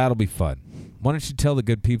 Why don't you tell the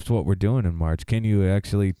good peeps what we're doing in March? Can you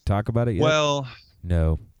actually talk about it yet? Well,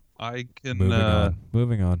 no. I can.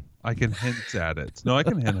 Moving on. I can hint at it. No, I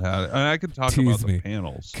can hint at it. I can talk about the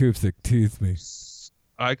panels. Koopsick, tease me.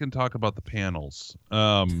 I can talk about the panels.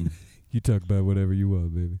 You talk about whatever you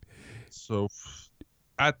want, baby. So,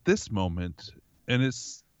 at this moment, and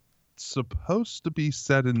it's supposed to be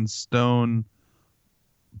set in stone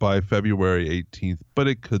by February 18th, but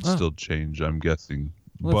it could still change, I'm guessing.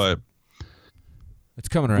 But it's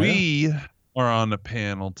coming right We are on a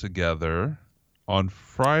panel together on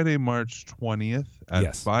Friday, March 20th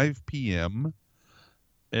at 5 p.m.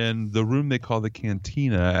 in the room they call the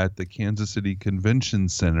Cantina at the Kansas City Convention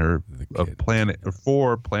Center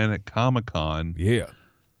for Planet Comic-Con. Yeah.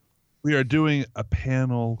 We are doing a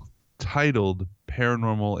panel titled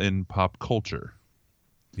Paranormal in Pop Culture.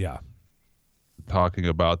 Yeah. Talking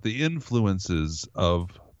about the influences of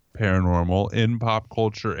paranormal in pop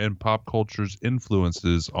culture and pop culture's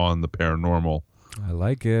influences on the paranormal. I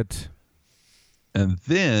like it. And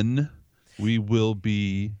then we will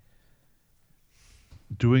be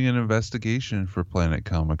doing an investigation for Planet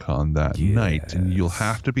Comic-Con that night. And you'll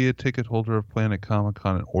have to be a ticket holder of Planet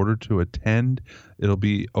Comic-Con in order to attend. It'll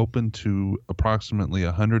be open to approximately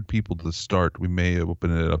 100 people to start. We may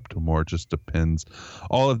open it up to more, just depends.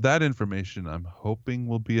 All of that information I'm hoping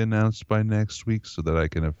will be announced by next week so that I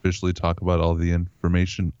can officially talk about all the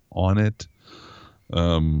information on it.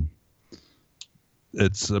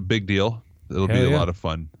 It's a big deal. It'll be a lot of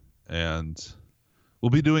fun. And we'll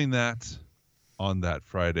be doing that on that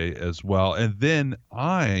Friday as well. And then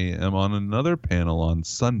I am on another panel on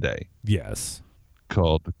Sunday. Yes.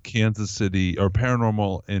 Called Kansas City or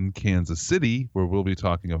Paranormal in Kansas City, where we'll be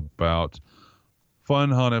talking about fun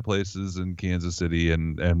haunted places in Kansas City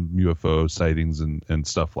and UFO sightings and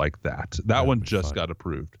stuff like that. That one just got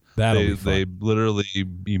approved. They literally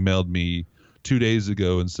emailed me 2 days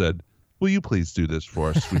ago and said, will you please do this for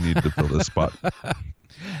us? We need to fill this spot.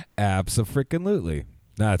 Abso-freaking-lutely.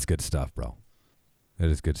 That's good stuff, bro. That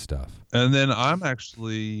is good stuff. And then I'm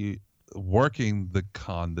actually working the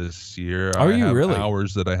con this year. Are you really?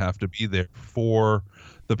 Hours that I have to be there for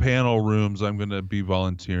the panel rooms. I'm going to be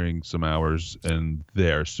volunteering some hours in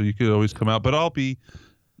there. So you could always come out. But I'll be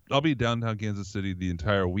downtown Kansas City the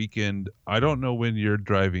entire weekend. I don't know when you're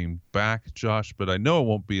driving back, Josh, but I know it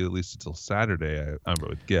won't be at least until Saturday, I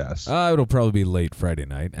would guess. It'll probably be late Friday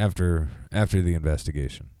night after the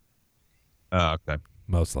investigation. Okay.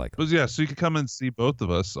 Most likely. But so you can come and see both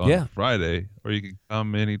of us on Friday, or you can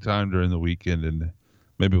come anytime during the weekend and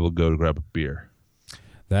maybe we'll go to grab a beer.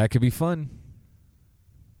 That could be fun.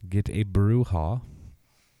 Get a brouhaha.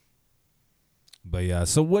 But yeah,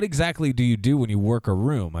 so what exactly do you do when you work a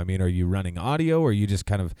room? I mean, are you running audio, or are you just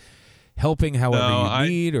kind of helping however you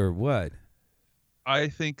need, or what? I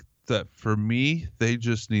think that for me, they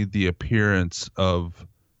just need the appearance of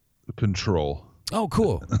control. Oh,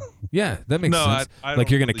 cool. Yeah, that makes No, sense. I Like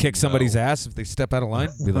don't you're going to really kick somebody's know. ass if they step out of line?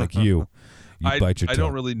 Be like, you bite your tongue. I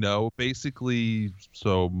don't really know. Basically,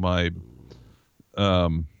 so my a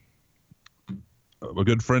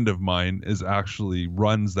good friend of mine actually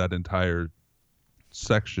runs that entire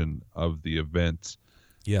section of the event.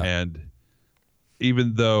 Yeah. And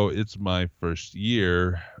even though it's my first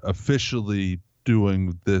year officially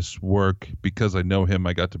doing this work, because I know him,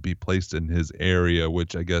 I got to be placed in his area,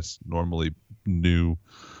 which I guess normally new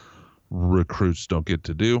recruits don't get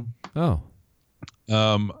to do. Oh.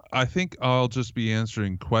 I think I'll just be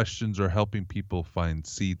answering questions or helping people find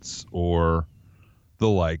seats or the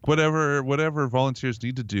like, whatever volunteers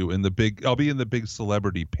need to do I'll be in the big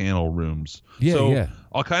celebrity panel rooms. Yeah, so yeah.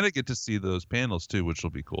 I'll kind of get to see those panels too, which will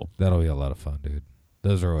be cool. That'll be a lot of fun, dude.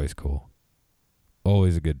 Those are always cool.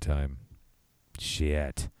 Always a good time.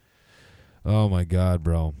 Shit. Oh my God,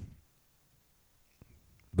 bro.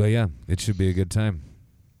 But yeah, it should be a good time.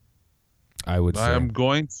 I would say. I'm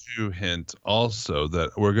going to hint also that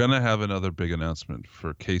we're going to have another big announcement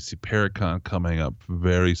for Casey Paracon coming up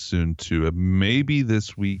very soon too. Maybe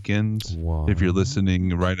this weekend, What? if you're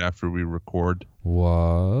listening right after we record.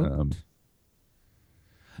 What?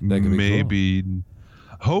 That could be Maybe,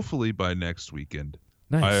 hopefully by next weekend.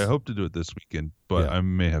 Nice. I hope to do it this weekend, but Yeah. I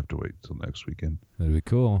may have to wait till next weekend. That'd be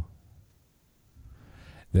cool.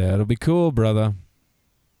 That'll be cool, brother.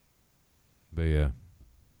 But yeah,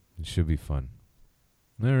 it should be fun.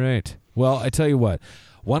 All right. Well, I tell you what.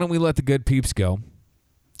 Why don't we let the good peeps go?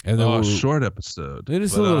 And then Short episode. It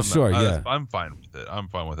is but a little short, yeah. I'm fine with it.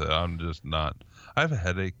 I'm just not. I have a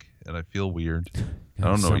headache and I feel weird. I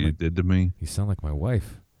don't know what you did to me. You sound like my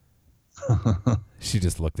wife. She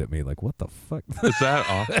just looked at me like, what the fuck? Is that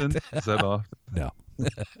often? Is that often? No.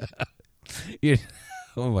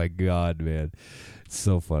 Oh my God, man. It's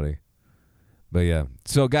so funny. But yeah.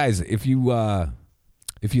 So guys, if you'd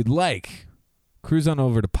like, cruise on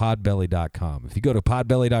over to podbelly.com. If you go to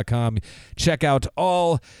podbelly.com, check out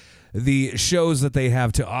all the shows that they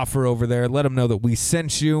have to offer over there. Let them know that we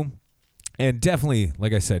sent you. And definitely,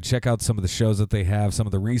 like I said, check out some of the shows that they have, some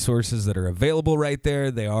of the resources that are available right there.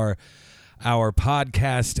 They are our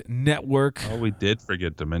podcast network. Oh, we did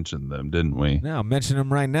forget to mention them, didn't we? Now, mention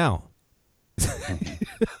them right now.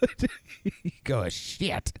 You go,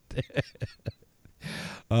 shit.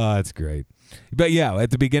 Oh, that's great. But yeah, at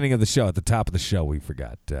the beginning of the show, at the top of the show, we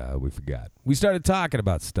forgot. We started talking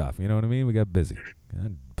about stuff. You know what I mean? We got busy.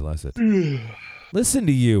 God bless it. Listen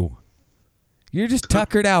to you. You're just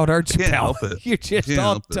tuckered out, aren't you, Can't pal? help it. You're just Can't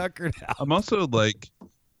all help it. tuckered out. I'm also like,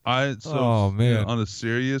 Oh, man. on a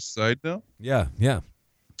serious side note, Yeah.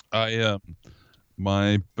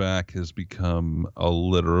 my back has become a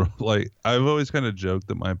literal, like, I've always kind of joked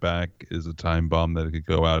that my back is a time bomb that it could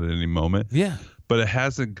go out at any moment. Yeah. But it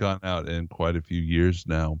hasn't gone out in quite a few years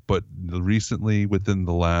now. But recently, within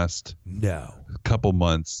the last couple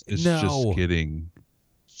months, it's just getting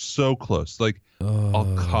so close. Like,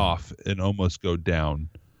 I'll cough and almost go down.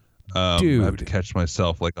 Dude. I have to catch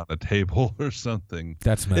myself like on a table or something.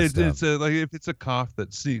 That's messed up. It's like if it's a cough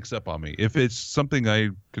that sneaks up on me. If it's something I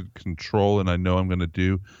could control and I know I'm going to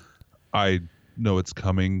do, I know it's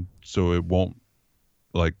coming, so it won't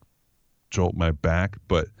like jolt my back.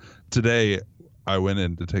 But today I went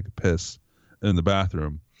in to take a piss in the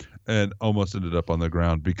bathroom and almost ended up on the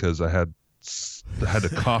ground because I had to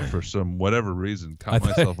cough for some whatever reason. Caught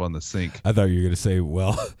myself on the sink. I thought you were going to say,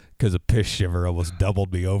 well, because a piss shiver almost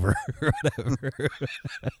doubled me over or whatever.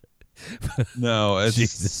 No, it's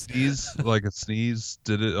Jesus. a sneeze.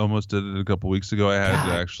 Almost did it a couple weeks ago. I had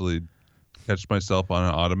to actually catch myself on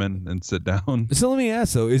an ottoman and sit down. So let me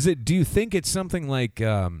ask though, do you think it's something like,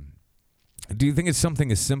 do you think it's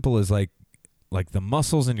something as simple as like the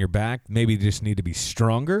muscles in your back maybe just need to be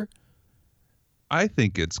stronger? I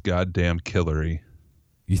think it's goddamn killery.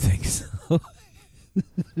 You think so?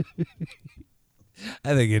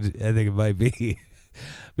 I think it might be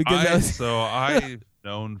because I've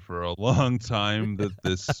known for a long time that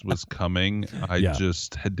this was coming. I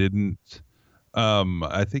just didn't.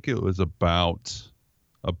 I think it was about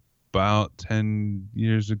 10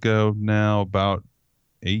 years ago now, about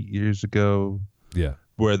 8 years ago. Yeah.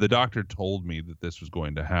 Where the doctor told me that this was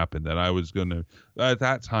going to happen, that I was going to, at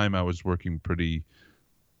that time I was working pretty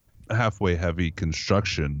halfway heavy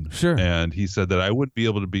construction. Sure. And he said that I wouldn't be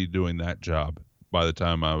able to be doing that job by the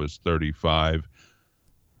time I was 35.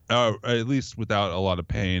 at least without a lot of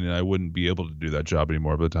pain, and I wouldn't be able to do that job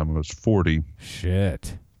anymore by the time I was 40.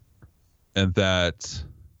 Shit. And that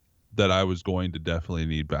I was going to definitely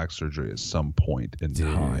need back surgery at some point in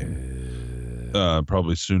time,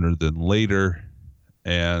 probably sooner than later.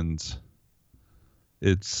 And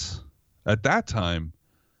it's at that time,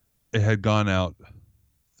 it had gone out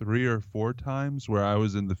 3 or 4 times where I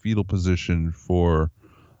was in the fetal position for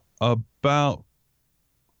about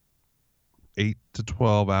 8 to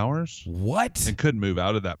 12 hours. What? And couldn't move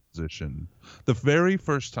out of that position. The very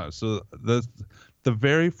first time. So the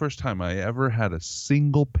very first time I ever had a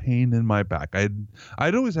single pain in my back.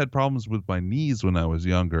 I'd always had problems with my knees when I was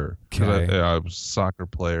younger. Okay. I was a soccer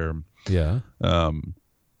player. Yeah.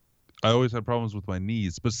 I always had problems with my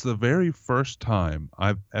knees, but the very first time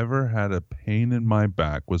I've ever had a pain in my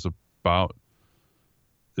back was in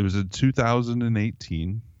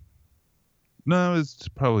 2018. No, it's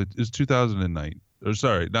 2009. Or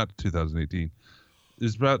sorry, not 2018.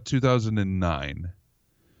 It's about 2009.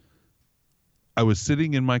 I was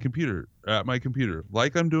sitting at my computer,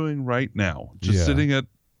 like I'm doing right now, just sitting at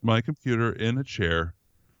my computer in a chair,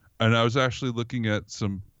 and I was actually looking at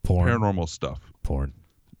some paranormal stuff. Porn.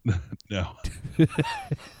 No.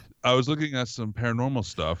 I was looking at some paranormal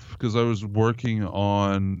stuff because I was working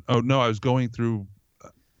on. I was going through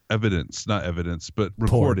not evidence, but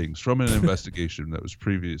recordings from an investigation that was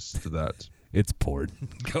previous to that. It's porn.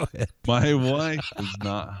 Go ahead. My wife was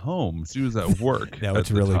not home; she was at work. Now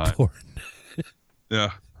it's really porn.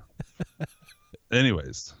 Yeah.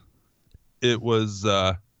 Anyways, it was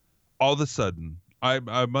all of a sudden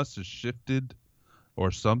I must have shifted or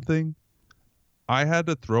something. I had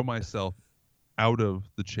to throw myself out of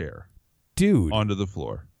the chair, dude, onto the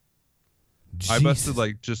floor. Jesus. I must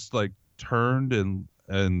have just turned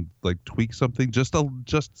and tweaked something just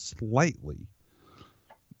slightly.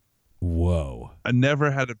 Whoa! I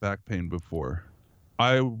never had a back pain before.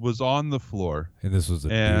 I was on the floor, and this was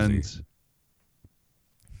doozy.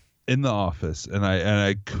 In the office, and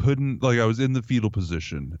I couldn't, I was in the fetal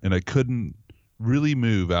position, and I couldn't really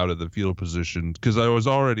move out of the fetal position because I was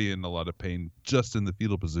already in a lot of pain just in the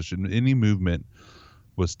fetal position. Any movement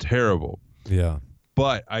was terrible. Yeah.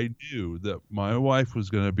 But I knew that my wife was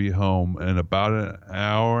going to be home in about an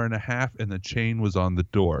hour and a half, and the chain was on the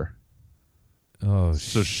door. Oh,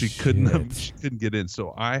 so she couldn't get in.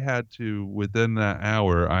 So I had to, within that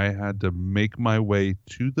hour, I had to make my way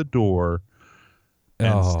to the door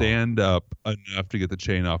and stand up enough to get the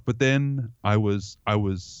chain off. But then I was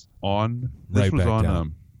on. This was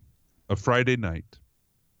on a Friday night.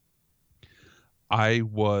 I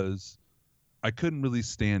couldn't really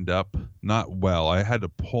stand up, not well. I had to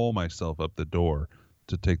pull myself up the door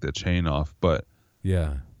to take the chain off. But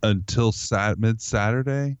until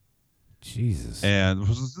mid-Saturday. Jesus. And at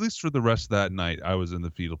least for the rest of that night, I was in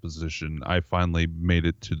the fetal position. I finally made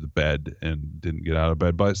it to the bed and didn't get out of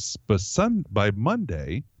bed. By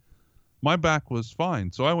Monday, my back was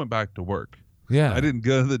fine. So I went back to work. Yeah. I didn't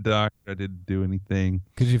go to the doctor. I didn't do anything.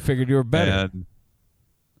 Because you figured you were better.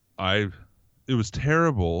 And it was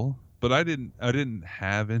terrible, but I didn't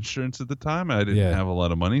have insurance at the time. I didn't have a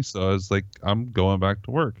lot of money. So I was like, I'm going back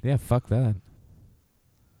to work. Yeah, fuck that.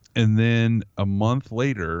 And then a month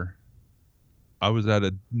later, I was at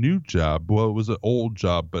a new job. Well, it was an old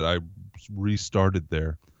job, but I restarted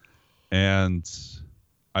there. And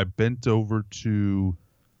I bent over to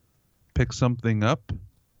pick something up,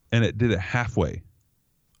 and it did it halfway.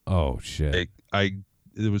 Oh, shit.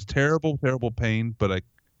 It was terrible, terrible pain, but I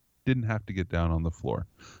didn't have to get down on the floor.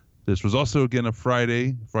 This was also, again, a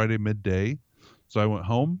Friday midday. So I went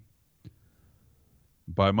home.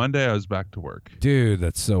 By Monday, I was back to work. Dude,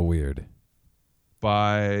 that's so weird.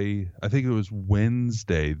 By, I think it was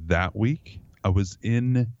Wednesday that week, at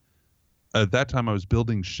that time I was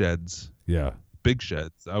building sheds. Yeah. Big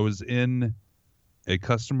sheds. I was in a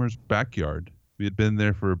customer's backyard. We had been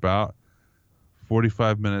there for about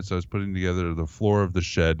 45 minutes. I was putting together the floor of the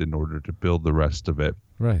shed in order to build the rest of it.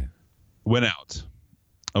 Right. Went out.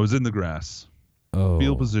 I was in the grass.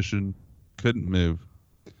 Fetal position. Couldn't move.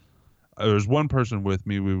 There was one person with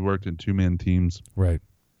me. We worked in 2-man teams. Right.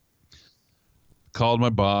 Called my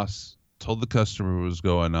boss, told the customer what was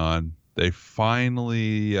going on. They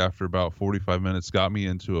finally, after about 45 minutes, got me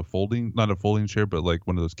into not a folding chair, but like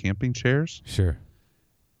one of those camping chairs. Sure.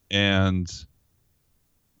 And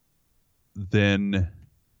then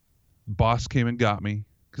boss came and got me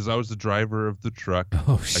because I was the driver of the truck.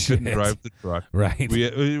 Oh, shit. I couldn't drive the truck. Right.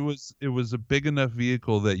 It was a big enough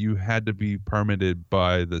vehicle that you had to be permitted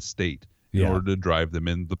by the state in order to drive them.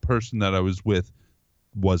 And the person that I was with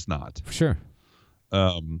was not. Sure.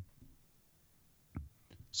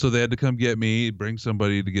 So they had to come get me, bring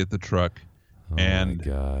somebody to get the truck. My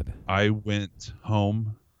God. I went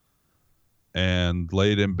home and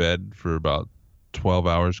laid in bed for about 12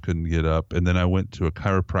 hours, couldn't get up. And then I went to a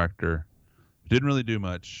chiropractor. Didn't really do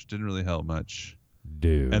much, didn't really help much.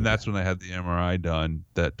 Dude. And that's when I had the MRI done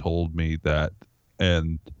that told me that.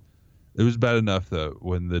 And it was bad enough that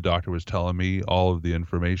when the doctor was telling me all of the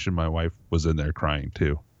information, my wife was in there crying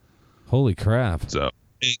too. Holy crap. So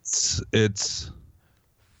it's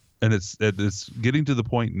getting to the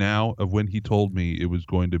point now of when he told me it was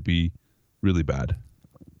going to be really bad.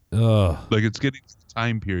 Ugh. Like it's getting to the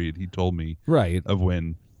time period he told me right of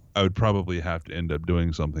when I would probably have to end up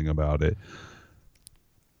doing something about it.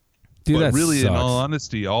 Dude, but that really, sucks. in all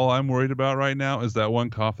honesty, all I'm worried about right now is that one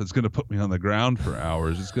cough that's going to put me on the ground for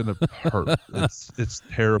hours. It's going to hurt. It's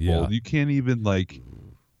terrible. Yeah. You can't even like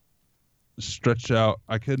stretch out.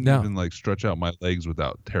 I couldn't even like stretch out my legs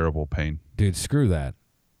without terrible pain. Dude, screw that.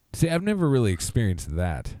 See, I've never really experienced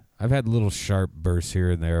that. I've had little sharp bursts here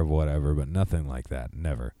and there of whatever, but nothing like that.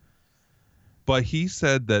 Never. But he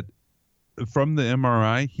said that from the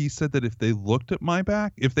MRI, he said that if they looked at my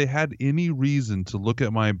back, if they had any reason to look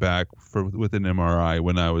at my back with an MRI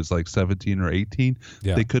when I was like 17 or 18,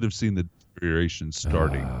 they could have seen the deterioration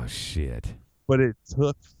starting. Oh, shit. But it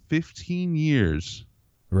took 15 years.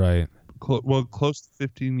 Right. Close to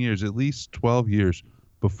 15 years, at least 12 years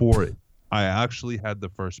before I actually had the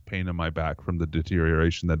first pain in my back from the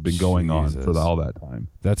deterioration that had been going on for all that time.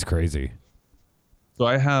 That's crazy. So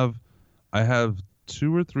I have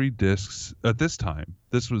 2 or 3 discs at this time.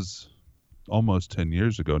 This was almost 10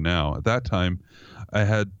 years ago now. At that time, I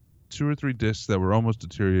had 2 or 3 discs that were almost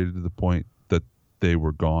deteriorated to the point that they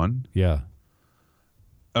were gone. Yeah.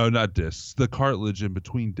 Oh, not discs, the cartilage in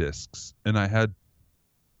between discs. And I had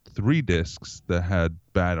 3 discs that had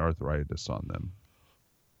bad arthritis on them.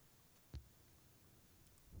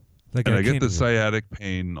 Like and I get the sciatic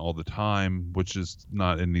pain all the time, which is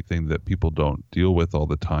not anything that people don't deal with all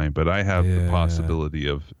the time. But I have the possibility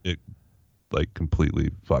of it, like,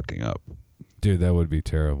 completely fucking up. Dude, that would be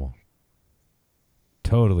terrible.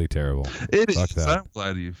 Totally terrible. It Fuck is. that. I'm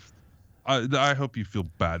glad I hope you feel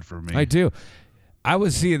bad for me. I do.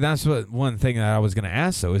 That's one thing that I was going to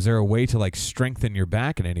ask, though. Is there a way to, like, strengthen your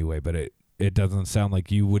back in any way? But it doesn't sound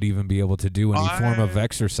like you would even be able to do any form of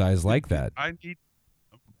exercise like that. I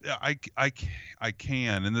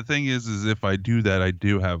can, and the thing is if I do that, I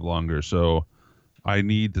do have longer. So I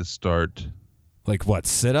need to start. Like what?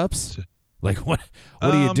 Sit-ups? Like what?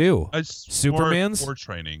 What do you do? Superman's core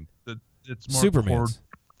training. It's more Superman's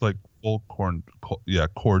like full core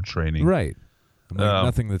training. Right. I mean,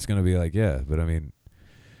 nothing that's going to be like but I mean,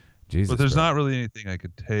 Jesus. But there's not really anything I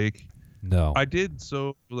could take. No. I did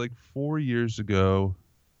like 3 years ago,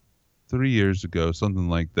 something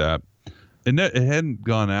like that. And it hadn't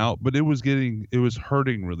gone out, but it was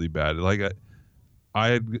hurting really bad. Like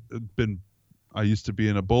I used to be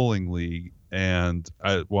in a bowling league, and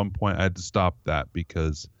at one point I had to stop that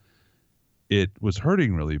because it was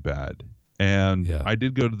hurting really bad. And I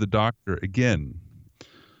did go to the doctor again.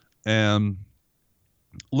 And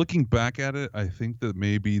looking back at it, I think that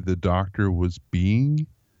maybe the doctor was being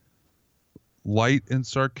light and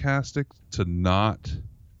sarcastic to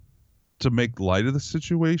make light of the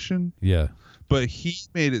situation. Yeah. But he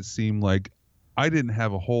made it seem like I didn't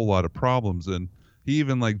have a whole lot of problems. And he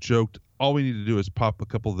even like joked, all we need to do is pop a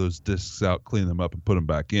couple of those discs out, clean them up, and put them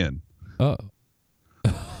back in. Oh.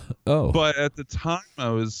 Oh. But at the time I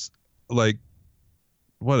was like,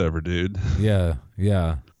 whatever, dude. Yeah.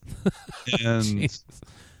 Yeah. And,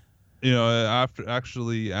 after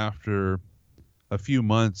a few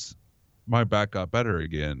months, my back got better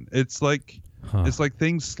again. It's like, It's like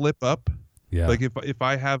things slip up. Yeah. Like if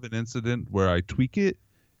I have an incident where I tweak it,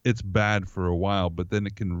 it's bad for a while, but then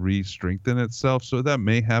it can re-strengthen itself. So that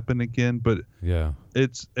may happen again, but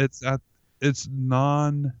it's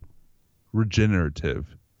non-regenerative.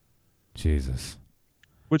 Jesus.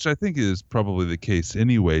 Which I think is probably the case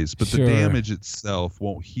anyways, but the damage itself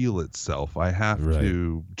won't heal itself. I have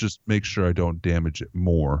to just make sure I don't damage it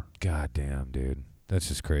more. God damn, dude. That's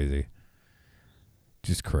just crazy.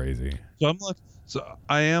 Just crazy. So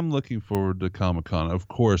I am looking forward to Comic-Con, of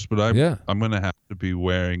course, but I'm going to have to be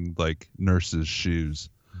wearing like nurse's shoes.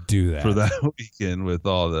 Do that for that weekend with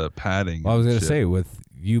all the padding. Well, I was going to say, with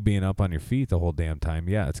you being up on your feet the whole damn time,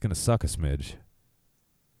 it's going to suck a smidge.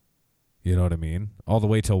 You know what I mean? All the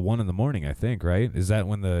way till 1 a.m, I think, right? Is that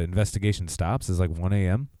when the investigation stops? Is like 1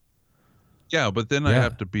 a.m.? Yeah, but then I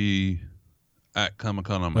have to be at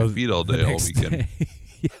Comic-Con on my feet all day, all weekend.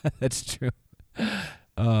 Yeah, that's true.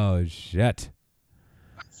 Oh, shit.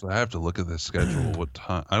 So I have to look at the schedule. What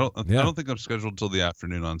time? I don't think I'm scheduled till the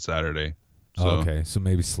afternoon on Saturday. So. Okay, so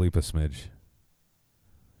maybe sleep a smidge.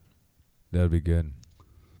 That'd be good.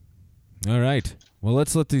 All right. Well,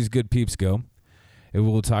 let's let these good peeps go.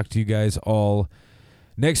 And we'll talk to you guys all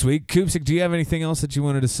next week. Koopsik, do you have anything else that you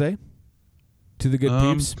wanted to say to the good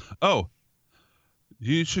peeps? Oh,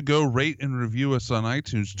 you should go rate and review us on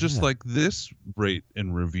iTunes, just like this rate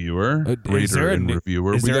and reviewer. Rater and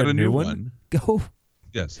reviewer. Is we there got a new one? Go.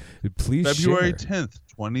 Yes. Please February share. 10th,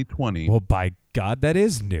 2020. Well, by God, that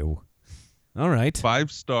is new. All right.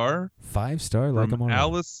 5-star. 5-star, like I'm on.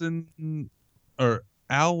 Allison, or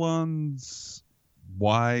Alon's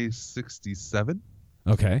Y67.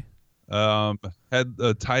 Okay.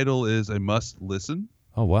 The title is A Must Listen.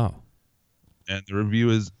 Oh, wow. And the review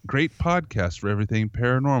is great podcast for everything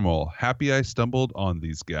paranormal. Happy I stumbled on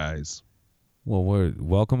these guys. Well, we're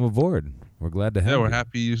welcome aboard. We're glad to have you. Yeah, we're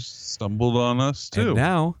happy you stumbled on us too.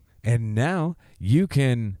 And now you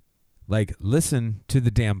can listen to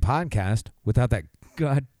the damn podcast without that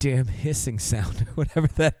goddamn hissing sound or whatever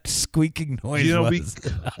that squeaking noise was.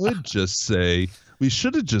 We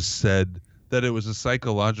should have just said that it was a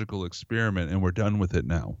psychological experiment and we're done with it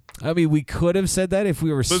now. I mean, we could have said that if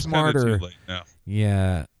we were smarter. Too late now.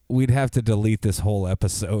 Yeah, we'd have to delete this whole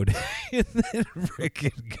episode and then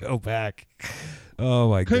frickin' go back. Oh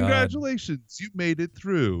my God. Congratulations, you made it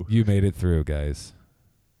through. You made it through, guys.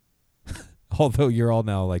 Although you're all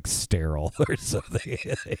now sterile or something.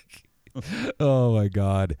 Oh my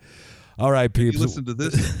God. All right, peeps. You listen to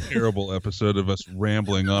this terrible episode of us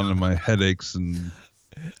rambling on and my headaches and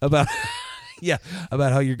about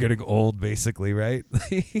how you're getting old, basically, right?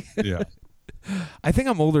 Yeah. I think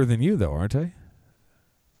I'm older than you, though, aren't I?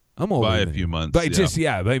 I'm older by a than few you. months. But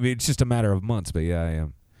maybe it's just a matter of months. But yeah, I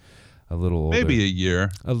am a little older. Maybe a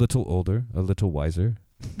year. A little older, a little wiser.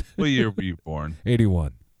 What year were you born?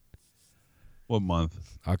 81. What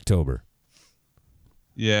month? October.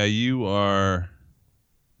 Yeah, you are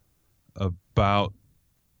about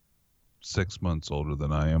 6 months older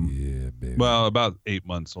than I am. Yeah, baby. Well, about 8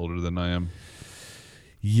 months older than I am.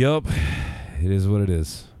 Yup. It is what it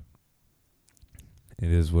is.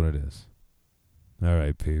 It is what it is. All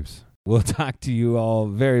right, peeps. We'll talk to you all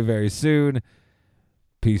very, very soon.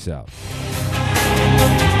 Peace out.